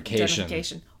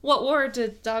identification. What war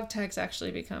did dog tags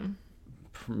actually become?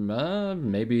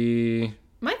 Maybe...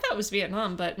 My thought was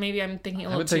Vietnam, but maybe I'm thinking a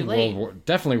little too late.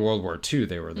 Definitely World War II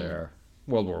they were there.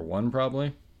 World War I,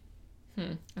 probably.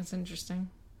 That's interesting.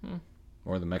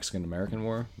 Or the Mexican-American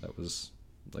War. That was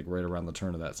like right around the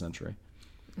turn of that century.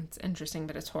 It's interesting,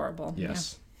 but it's horrible.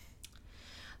 Yes. Yeah.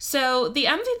 So the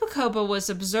MV Bacopa was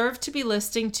observed to be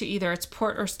listing to either its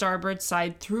port or starboard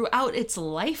side throughout its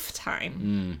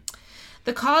lifetime.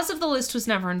 The cause of the list was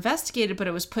never investigated, but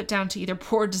it was put down to either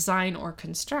poor design or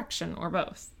construction, or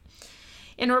both.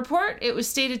 In a report, it was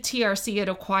stated TRC had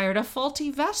acquired a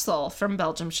faulty vessel from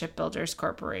Belgium Shipbuilders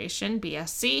Corporation,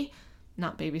 BSC,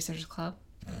 not Babysitters Club.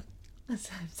 I'm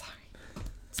sorry.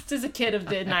 Just as a kid of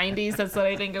the 90s, that's what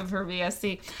I think of for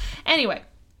BSC. Anyway,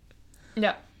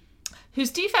 no. Whose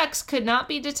defects could not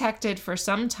be detected for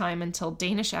some time until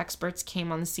Danish experts came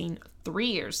on the scene 3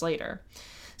 years later.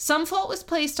 Some fault was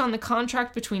placed on the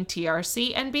contract between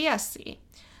TRC and BSC.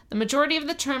 The majority of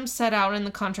the terms set out in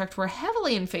the contract were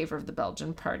heavily in favor of the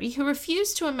Belgian party, who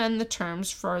refused to amend the terms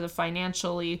for the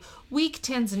financially weak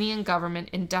Tanzanian government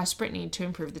in desperate need to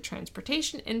improve the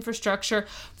transportation infrastructure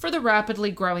for the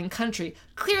rapidly growing country.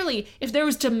 Clearly, if there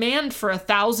was demand for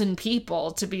 1,000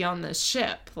 people to be on this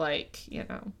ship, like, you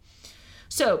know...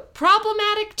 So,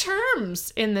 problematic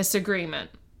terms in this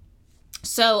agreement.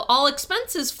 So, all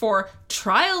expenses for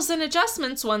trials and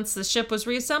adjustments once the ship was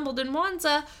reassembled in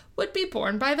Mwanza would be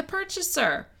borne by the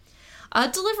purchaser.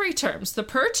 Delivery terms. The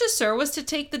purchaser was to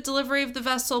take the delivery of the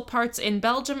vessel parts in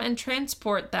Belgium and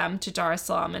transport them to Dar es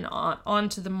Salaam and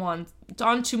onto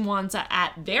Mwanza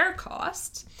at their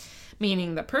cost,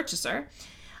 meaning the purchaser.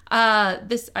 I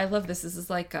love this. This is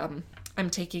like I'm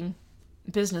taking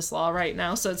business law right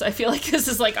now, so I feel like this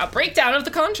is like a breakdown of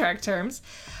the contract terms.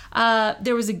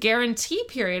 There was a guarantee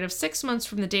period of 6 months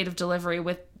from the date of delivery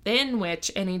within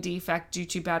which any defect due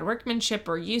to bad workmanship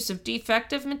or use of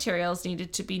defective materials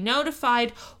needed to be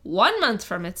notified 1 month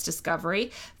from its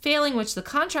discovery, failing which the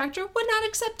contractor would not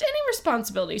accept any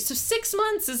responsibility. So 6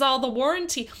 months is all the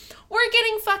warranty. We're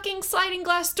getting fucking sliding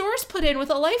glass doors put in with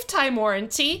a lifetime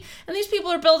warranty, and these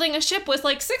people are building a ship with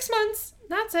like 6 months.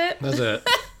 That's it. That's it.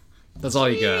 That's all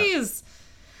you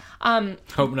got.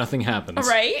 Hope nothing happens.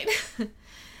 Right?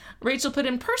 Rachel put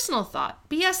in personal thought.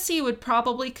 BSC would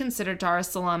probably consider Dar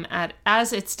es Salaam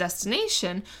as its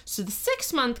destination, so the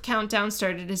 6-month countdown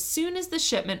started as soon as the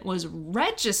shipment was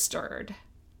registered.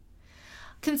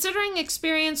 Considering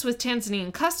experience with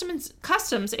Tanzanian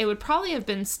customs, it would probably have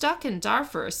been stuck in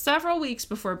Darfur several weeks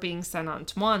before being sent on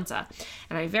to Mwanza,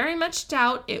 and I very much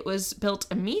doubt it was built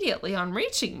immediately on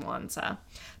reaching Mwanza.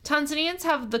 Tanzanians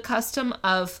have the custom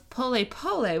of pole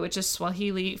pole, which is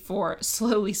Swahili for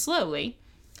slowly, slowly.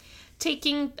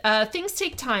 Things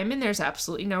take time and there's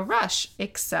absolutely no rush,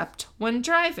 except when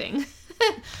driving.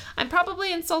 I'm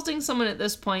probably insulting someone at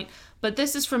this point, but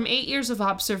this is from 8 years of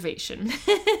observation.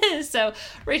 So,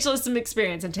 Rachel has some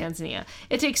experience in Tanzania.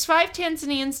 It takes 5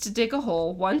 Tanzanians to dig a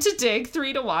hole, 1 to dig,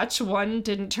 3 to watch, 1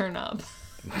 didn't turn up.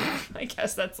 I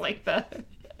guess that's like the...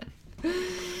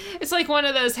 It's like one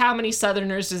of those, how many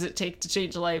Southerners does it take to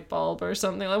change a light bulb or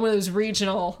something, like one of those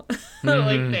regional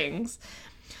like things.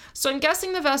 So I'm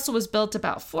guessing the vessel was built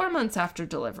about 4 months after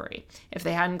delivery. If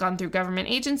they hadn't gone through government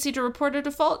agency to report a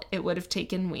default, it would have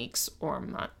taken weeks or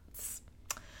months.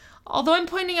 Although I'm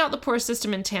pointing out the poor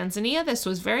system in Tanzania, this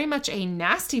was very much a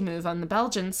nasty move on the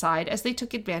Belgian side as they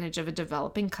took advantage of a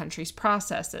developing country's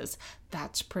processes.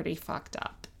 That's pretty fucked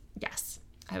up. Yes,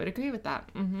 I would agree with that.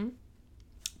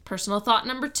 Personal thought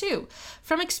number 2.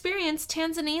 From experience,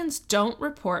 Tanzanians don't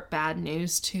report bad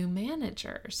news to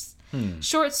managers.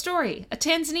 Short story. A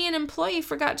Tanzanian employee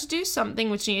forgot to do something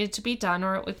which needed to be done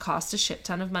or it would cost a shit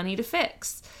ton of money to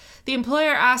fix. The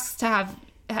employer asks to have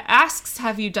asks,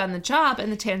 have you done the job?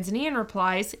 And the Tanzanian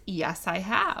replies, yes, I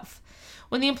have.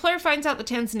 When the employer finds out the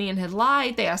Tanzanian had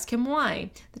lied, they ask him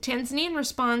why. The Tanzanian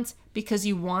responds, because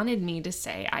you wanted me to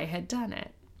say I had done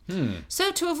it.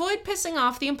 So to avoid pissing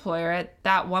off the employer at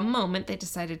that one moment, they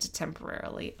decided to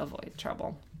temporarily avoid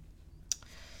trouble.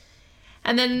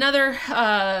 And then another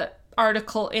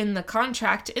article in the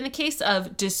contract, in the case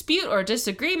of dispute or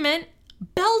disagreement,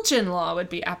 Belgian law would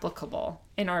be applicable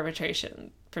in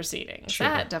arbitration proceedings. Sure.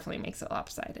 That definitely makes it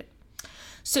lopsided.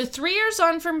 So 3 years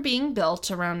on from being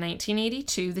built, around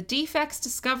 1982, the defects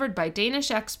discovered by Danish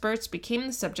experts became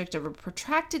the subject of a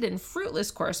protracted and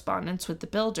fruitless correspondence with the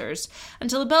builders,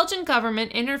 until the Belgian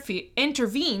government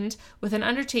intervened with an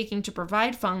undertaking to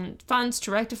provide funds to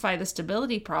rectify the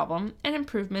stability problem and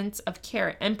improvement of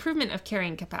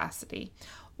carrying capacity.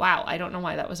 Wow, I don't know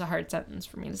why that was a hard sentence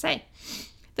for me to say.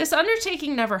 This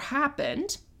undertaking never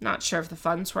happened. Not sure if the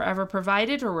funds were ever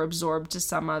provided or were absorbed to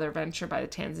some other venture by the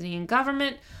Tanzanian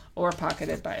government or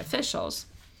pocketed by officials.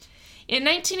 In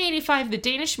 1985, the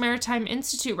Danish Maritime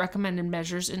Institute recommended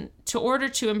measures in order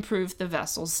to improve the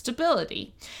vessel's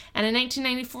stability. And in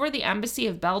 1994, the Embassy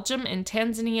of Belgium in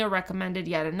Tanzania recommended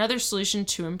yet another solution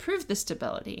to improve the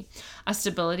stability. A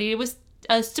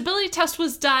stability test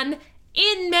was done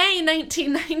in May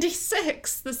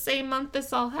 1996, the same month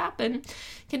this all happened,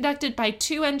 conducted by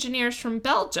 2 engineers from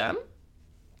Belgium,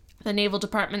 the Naval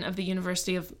Department of the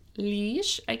University of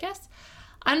Liège, I guess.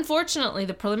 Unfortunately,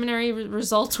 the preliminary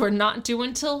results were not due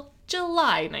until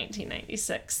July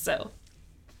 1996, so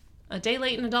a day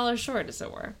late and a dollar short, as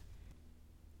it were.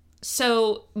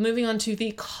 So, moving on to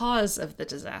the cause of the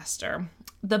disaster.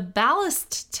 The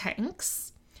ballast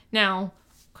tanks. Now,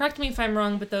 correct me if I'm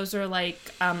wrong, but those are like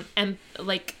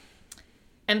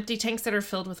empty tanks that are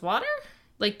filled with water?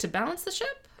 Like to balance the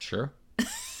ship? Sure.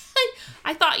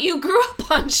 I thought you grew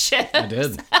up on ships. I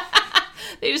did.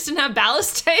 They just didn't have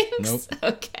ballast tanks?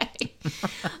 Nope. Okay.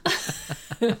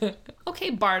 Okay,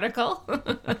 Barnacle.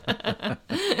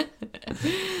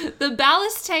 The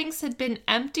ballast tanks had been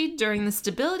emptied during the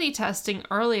stability testing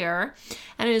earlier,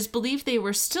 and it is believed they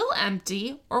were still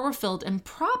empty or were filled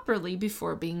improperly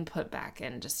before being put back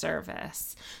into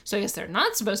service. So I guess they're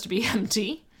not supposed to be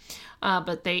empty,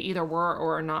 but they either were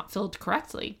or are not filled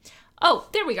correctly. Oh,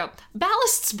 there we go.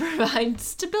 Ballasts provide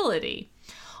stability.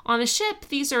 On a ship,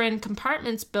 these are in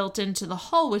compartments built into the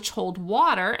hull which hold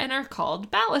water and are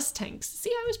called ballast tanks. See,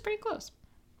 I was pretty close.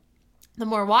 The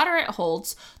more water it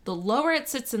holds, the lower it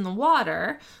sits in the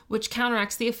water, which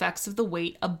counteracts the effects of the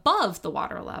weight above the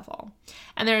water level.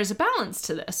 And there is a balance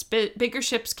to this. Bigger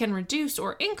ships can reduce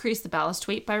or increase the ballast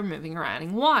weight by removing or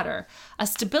adding water. A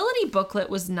stability booklet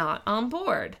was not on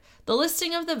board. The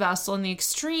listing of the vessel and the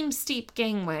extreme steep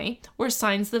gangway were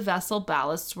signs the vessel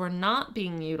ballasts were not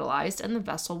being utilized and the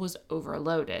vessel was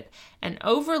overloaded. And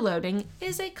overloading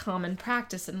is a common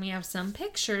practice, and we have some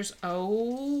pictures.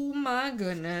 Oh my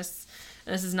goodness.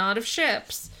 This is not of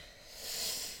ships.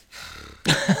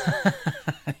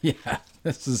 Yeah,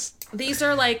 this is... These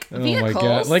are like vehicles. Oh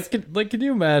my god. Like, can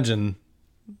you imagine...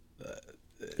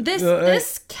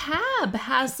 This cab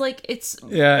has it's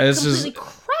completely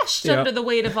crushed under the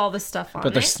weight of all the stuff on it.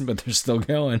 But they're still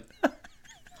going.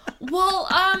 Well,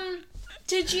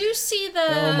 did you see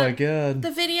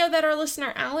the video that our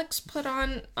listener Alex put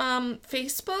on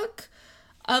Facebook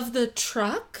of the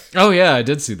truck? Oh yeah, I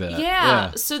did see that.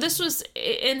 Yeah. So this was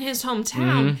in his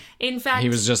hometown. Mm-hmm. In fact, he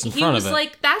was just in front of it. He was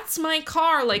like, "That's my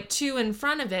car," 2 in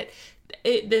front of it.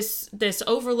 This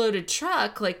overloaded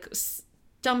truck,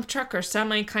 dump truck or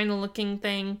semi kind of looking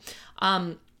thing,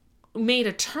 made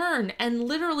a turn and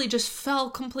literally just fell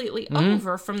completely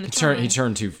over from the turn. He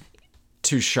turned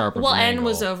too sharp of an and angle.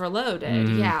 was overloaded.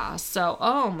 Yeah. So,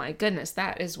 oh my goodness,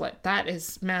 that is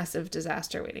massive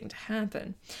disaster waiting to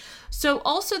happen. So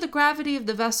also the gravity of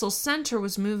the vessel's center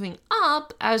was moving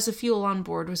up as the fuel on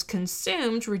board was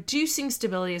consumed, reducing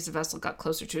stability as the vessel got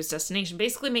closer to its destination,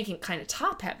 basically making it kind of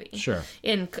top heavy. Sure.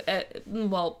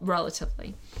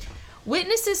 Relatively.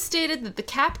 Witnesses stated that the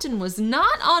captain was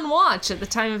not on watch at the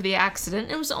time of the accident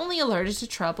and was only alerted to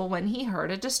trouble when he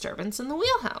heard a disturbance in the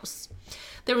wheelhouse.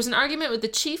 There was an argument with the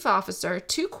chief officer,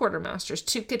 2 quartermasters,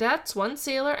 2 cadets, 1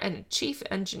 sailor, and a chief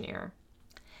engineer.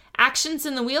 Actions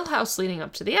in the wheelhouse leading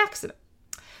up to the accident.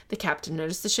 The captain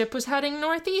noticed the ship was heading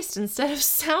northeast instead of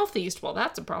southeast. Well,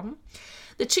 that's a problem.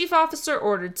 The chief officer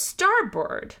ordered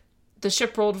starboard. The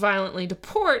ship rolled violently to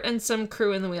port, and some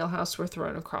crew in the wheelhouse were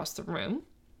thrown across the room.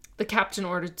 The captain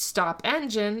ordered stop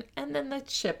engine, and then the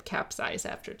ship capsized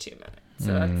after 2 minutes.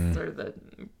 So that's sort of the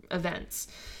events.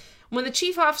 When the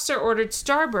chief officer ordered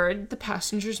starboard, the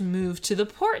passengers moved to the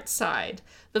port side.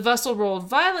 The vessel rolled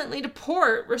violently to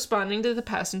port, responding to the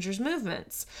passengers'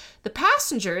 movements. The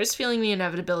passengers, feeling the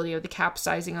inevitability of the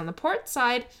capsizing on the port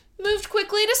side, moved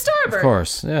quickly to starboard. Of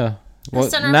course, yeah. Well, the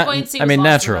center of buoyancy was lost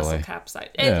naturally. The vessel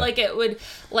capsized. It would,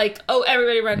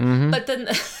 everybody run. Mm-hmm. But then,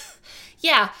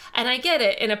 yeah, and I get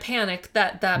it. In a panic,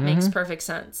 that makes perfect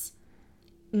sense.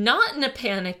 Not in a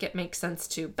panic, it makes sense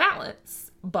to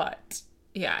balance, but...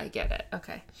 yeah, I get it.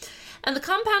 Okay. And the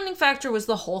compounding factor was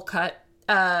the hole cut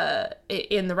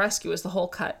in the rescue, was the hole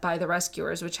cut by the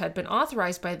rescuers, which had been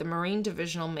authorized by the Marine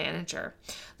Divisional Manager.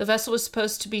 The vessel was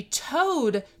supposed to be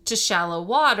towed to shallow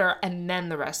water, and then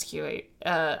the rescue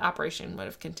operation would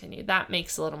have continued. That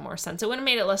makes a little more sense. It would have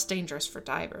made it less dangerous for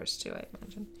divers, too, I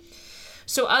imagine.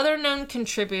 So other known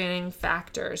contributing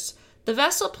factors. The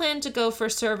vessel planned to go for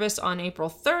service on April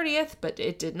 30th, but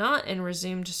it did not and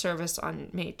resumed service on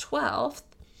May 12th.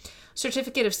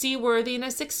 Certificate of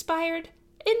seaworthiness expired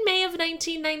in May of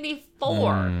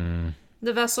 1994.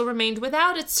 The vessel remained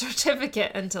without its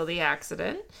certificate until the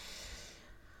accident.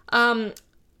 A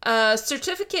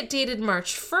certificate dated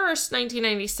March 1st,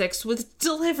 1996 was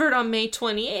delivered on May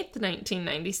 28th,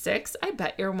 1996. I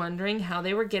bet you're wondering how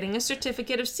they were getting a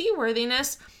certificate of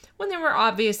seaworthiness when there were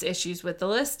obvious issues with the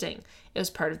listing. It was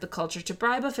part of the culture to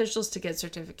bribe officials to get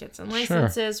certificates and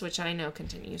licenses, which I know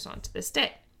continues on to this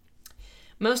day.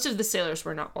 Most of the sailors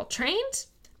were not well trained.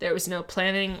 There was no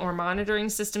planning or monitoring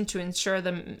system to ensure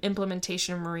the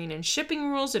implementation of marine and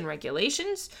shipping rules and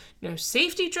regulations. No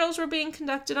safety drills were being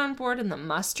conducted on board, and the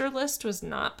muster list was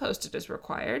not posted as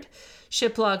required.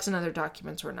 Ship logs and other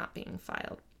documents were not being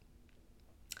filed.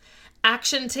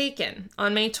 Action taken.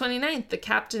 On May 29th, the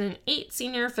captain and 8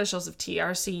 senior officials of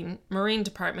TRC Marine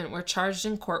Department were charged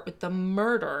in court with the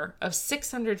murder of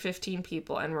 615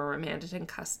 people and were remanded in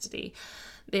custody.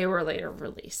 They were later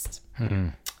released.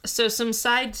 So some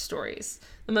side stories.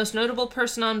 The most notable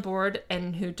person on board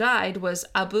and who died was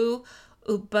Abu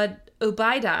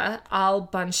Ubaidah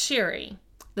al-Banshiri,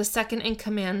 the second in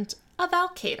command of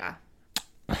Al-Qaeda.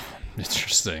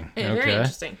 Interesting. Yeah, very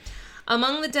interesting.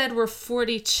 Among the dead were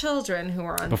 40 children who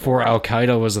were on before board.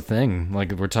 Al-Qaeda was a thing.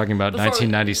 Like, we're talking about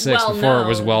 1996, before it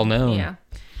was well known. Yeah.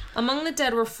 Among the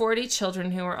dead were 40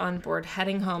 children who were on board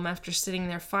heading home after sitting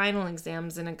their final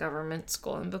exams in a government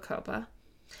school in Bukoba.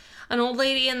 An old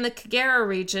lady in the Kagera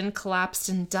region collapsed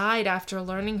and died after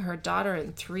learning her daughter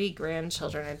and 3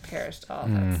 grandchildren had perished. Oh,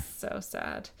 that's so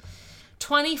sad.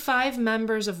 25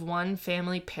 members of one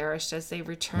family perished as they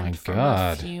returned from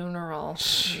a funeral in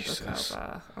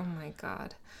Bukoba. Oh my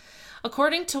God.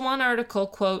 According to one article,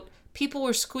 quote, people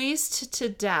were squeezed to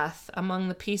death among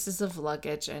the pieces of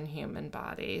luggage and human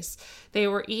bodies. They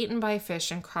were eaten by fish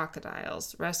and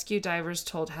crocodiles. Rescue divers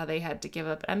told how they had to give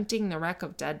up emptying the wreck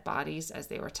of dead bodies as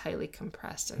they were tightly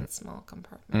compressed in small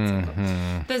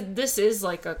compartments. This is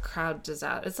like a crowd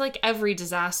disaster. It's like every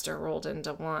disaster rolled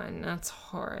into one. That's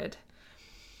horrid.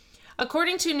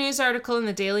 According to a news article in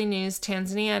the Daily News,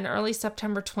 Tanzania in early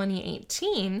September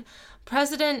 2018,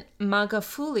 President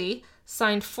Magufuli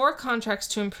signed 4 contracts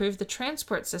to improve the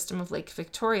transport system of Lake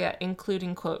Victoria,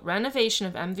 including, quote, renovation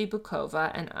of MV Bukova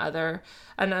and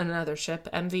another ship,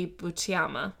 MV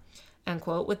Butiama, end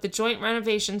quote, with the joint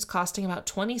renovations costing about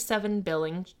 27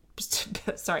 billion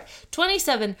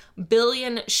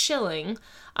shilling.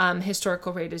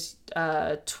 Historical rate is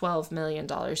 $12 million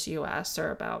US,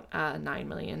 or about 9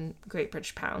 million Great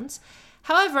British pounds.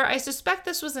 However, I suspect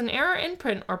this was an error in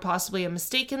print or possibly a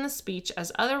mistake in the speech,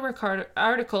 as other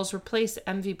articles replace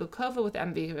MV Bukova with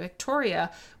MV Victoria,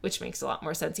 which makes a lot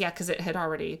more sense. Yeah, because it had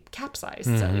already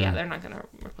capsized. So yeah, they're not going to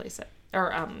replace it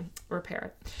or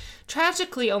repair it.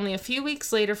 Tragically, only a few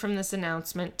weeks later from this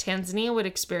announcement, Tanzania would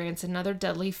experience another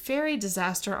deadly ferry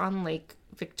disaster on Lake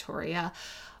Victoria,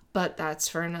 but that's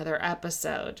for another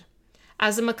episode.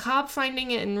 As a macabre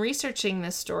finding in researching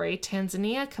this story,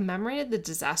 Tanzania commemorated the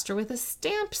disaster with a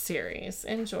stamp series.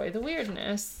 Enjoy the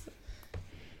weirdness.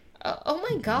 Oh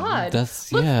my God.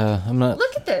 I'm not...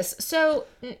 Look at this. So,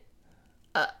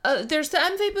 there's the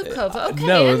MV Bukova.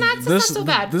 Okay, and that's not so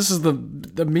bad. This is the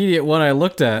immediate one I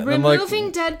looked at.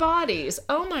 Removing dead bodies.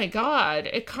 Oh my God.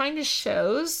 It kind of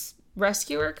shows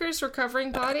rescue workers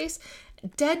recovering bodies.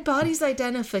 Dead bodies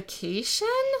identification?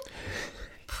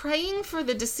 Praying for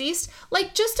the deceased,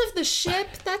 like just of the ship.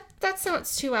 That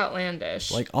sounds too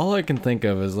outlandish. Like, all I can think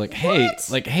of is like, hey,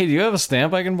 do you have a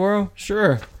stamp I can borrow?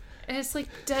 Sure. And it's like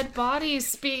dead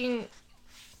bodies being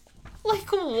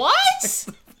like, what? It's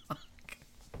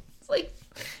like,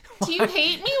 Do you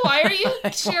hate me? Why are you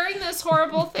sharing this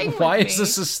horrible thing with me? Why is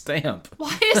this a stamp?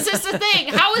 Why is this a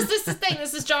thing? How is this a thing?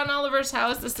 This is John Oliver's.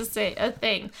 How is this a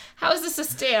thing? How is this a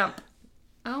stamp?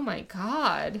 Oh my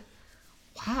God.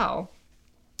 Wow.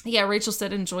 Yeah, Rachel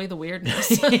said enjoy the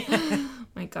weirdness.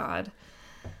 My God.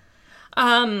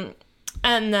 And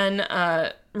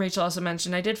then Rachel also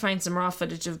mentioned, I did find some raw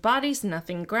footage of bodies,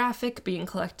 nothing graphic, being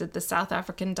collected. The South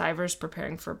African divers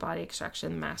preparing for body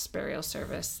extraction, mass burial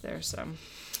service. There's a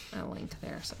link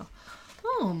there. So,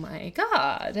 oh my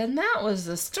God. And that was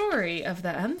the story of the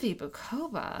MV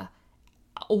Bukoba.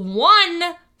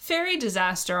 One ferry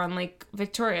disaster on Lake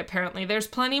Victoria. Apparently there's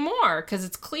plenty more because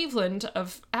it's Cleveland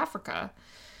of Africa.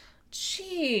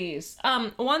 Jeez.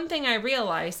 One thing I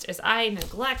realized is I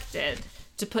neglected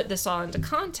to put this all into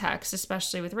context,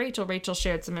 especially with Rachel. Rachel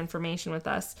shared some information with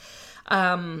us.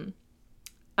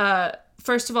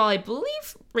 First of all, I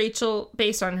believe Rachel,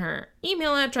 based on her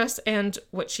email address and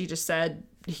what she just said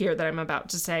here that I'm about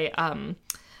to say,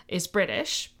 is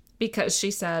British, because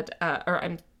she said,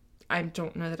 I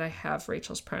don't know that I have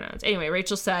Rachel's pronouns. Anyway,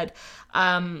 Rachel said,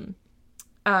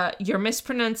 your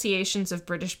mispronunciations of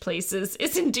British places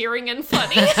is endearing and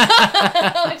funny,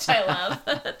 which I love.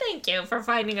 Thank you for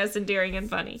finding us endearing and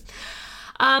funny.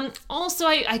 Also,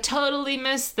 I totally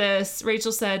missed this.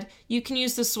 Rachel said, you can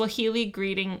use the Swahili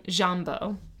greeting,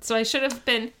 Jambo. So I should have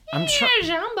been,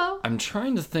 Jambo. I'm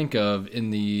trying to think of, in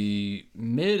the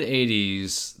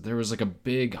mid-'80s, there was like a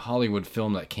big Hollywood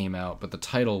film that came out, but the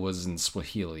title was in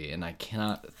Swahili, and I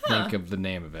cannot think of the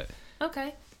name of it.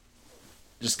 Okay.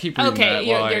 Just keep reading that. Okay,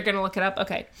 you're going to look it up?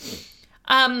 Okay.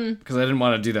 Because I didn't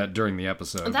want to do that during the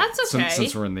episode. That's okay.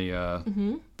 Since we're in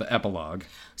the epilogue.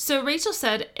 So Rachel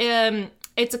said,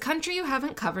 it's a country you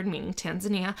haven't covered, meaning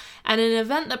Tanzania, and an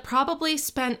event that probably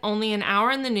spent only an hour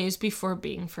in the news before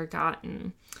being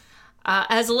forgotten.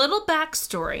 As a little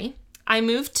backstory, I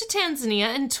moved to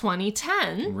Tanzania in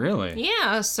 2010. Really?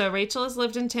 Yeah, so Rachel has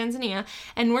lived in Tanzania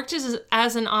and worked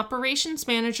as an operations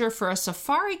manager for a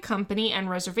safari company and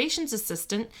reservations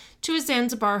assistant to a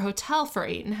Zanzibar hotel for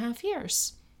 8.5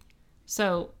 years.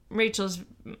 So Rachel's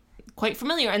quite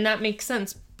familiar, and that makes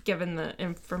sense given the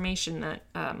information that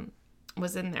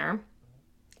was in there.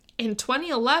 In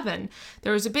 2011,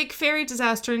 there was a big ferry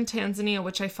disaster in Tanzania,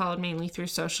 which I followed mainly through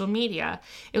social media.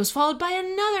 It was followed by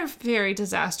another ferry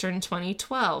disaster in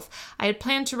 2012. I had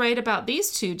planned to write about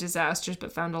these two disasters,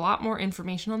 but found a lot more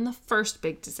information on the first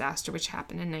big disaster, which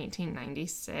happened in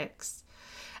 1996.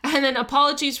 And then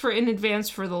apologies in advance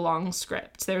for the long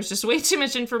script. There's just way too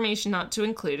much information not to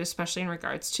include, especially in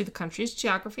regards to the country's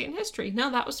geography and history. No,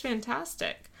 that was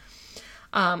fantastic.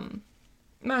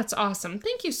 That's awesome.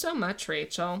 Thank you so much,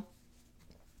 Rachel.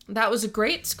 That was a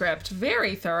great script.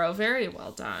 Very thorough. Very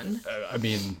well done. I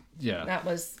mean, yeah. That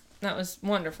was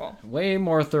wonderful. Way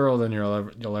more thorough than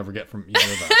you'll ever get from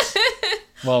either of us.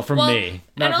 Well, from me.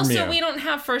 Not and from also, you. we don't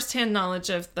have firsthand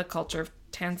knowledge of the culture of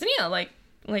Tanzania like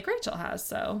Rachel has.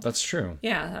 So that's true.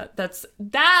 Yeah,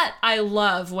 that I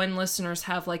love when listeners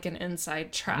have like an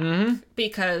inside track,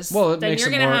 because then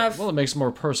you're gonna have. Well, it makes it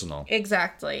more personal.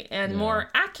 Exactly, and more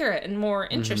accurate and more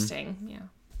interesting. Yeah.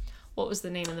 What was the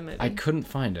name of the movie? I couldn't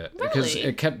find it because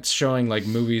it kept showing like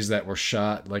movies that were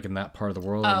shot like in that part of the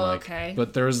world. Oh, okay.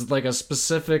 But there's like a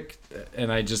specific,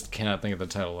 and I just cannot think of the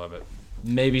title of it.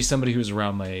 Maybe somebody who's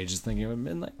around my age is thinking of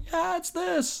it and like, yeah, it's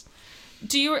this.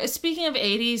 Speaking of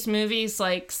 80s movies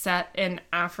like set in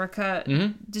Africa,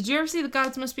 did you ever see The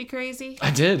Gods Must Be Crazy?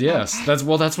 I did, yes. Okay.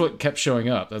 That's what kept showing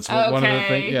up. That's what, one of the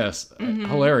things. Yes,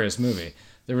 hilarious movie.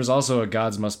 There was also a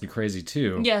Gods Must Be Crazy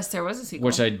too. Yes, there was a sequel,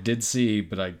 which I did see,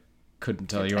 but I couldn't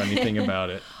tell you anything about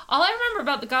it. All I remember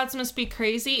about The Gods Must Be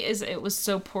Crazy is it was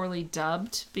so poorly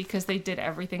dubbed because they did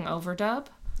everything overdub.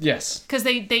 Yes. Because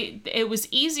it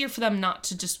was easier for them not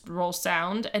to just roll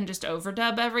sound and just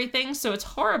overdub everything, so it's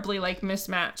horribly like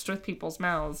mismatched with people's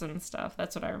mouths and stuff.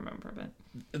 That's what I remember of it.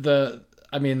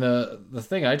 The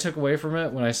thing I took away from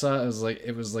it when I saw it was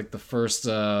like the first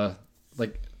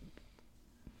like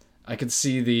I could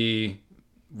see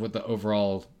what the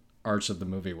overall arch of the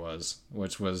movie was,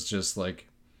 which was just like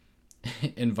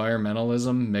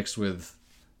environmentalism mixed with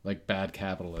like bad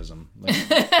capitalism.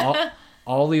 Like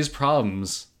all these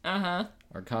problems are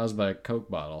caused by a Coke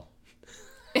bottle.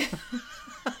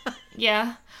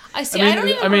 Yeah. I see. I don't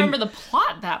even remember the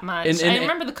plot that much. I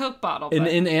remember the Coke bottle. An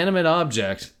inanimate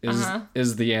object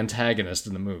is the antagonist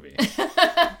in the movie.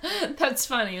 That's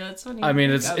funny. I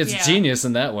mean, it's genius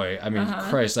in that way. I mean,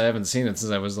 Christ, I haven't seen it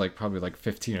since I was like probably like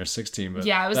 15 or 16. But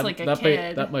yeah, I was like a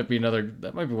kid. That might be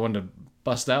one to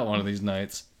bust out one of these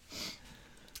nights.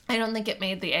 I don't think it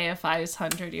made the AFI's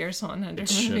 100 Years, 100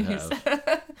 It movies.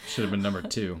 should have been number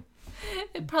 2.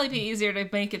 It'd probably be easier to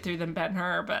make it through than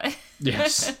Ben-Hur, but...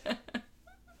 Yes.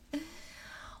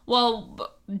 Well,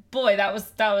 boy, that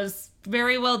was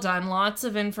very well done. Lots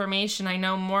of information. I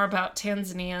know more about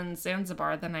Tanzania and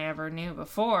Zanzibar than I ever knew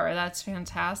before. That's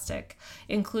fantastic,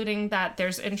 including that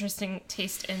there's interesting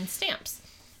taste in stamps.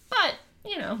 But,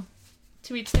 you know,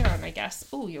 to each their own, I guess.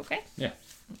 Oh, you okay? Yeah.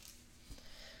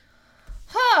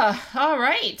 All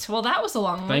right. Well, that was a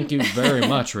long one. Thank you very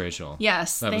much, Rachel.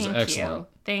 Yes, that was excellent.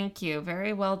 Thank you.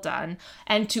 Very well done.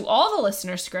 And to all the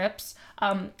listener scripts,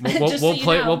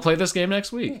 we'll play this game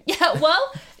next week. Yeah,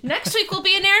 well, next week will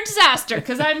be an air disaster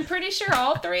because I'm pretty sure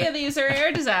all three of these are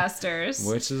air disasters.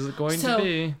 Which is it going to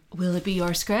be? Will it be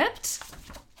your script?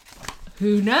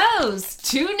 Who knows?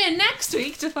 Tune in next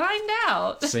week to find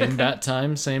out. Same bat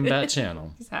time, same bat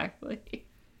channel. Exactly.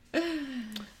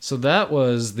 So that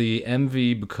was the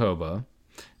MV Bukoba,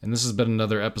 and this has been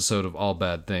another episode of All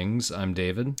Bad Things. I'm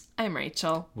David. I'm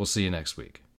Rachel. We'll see you next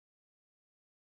week.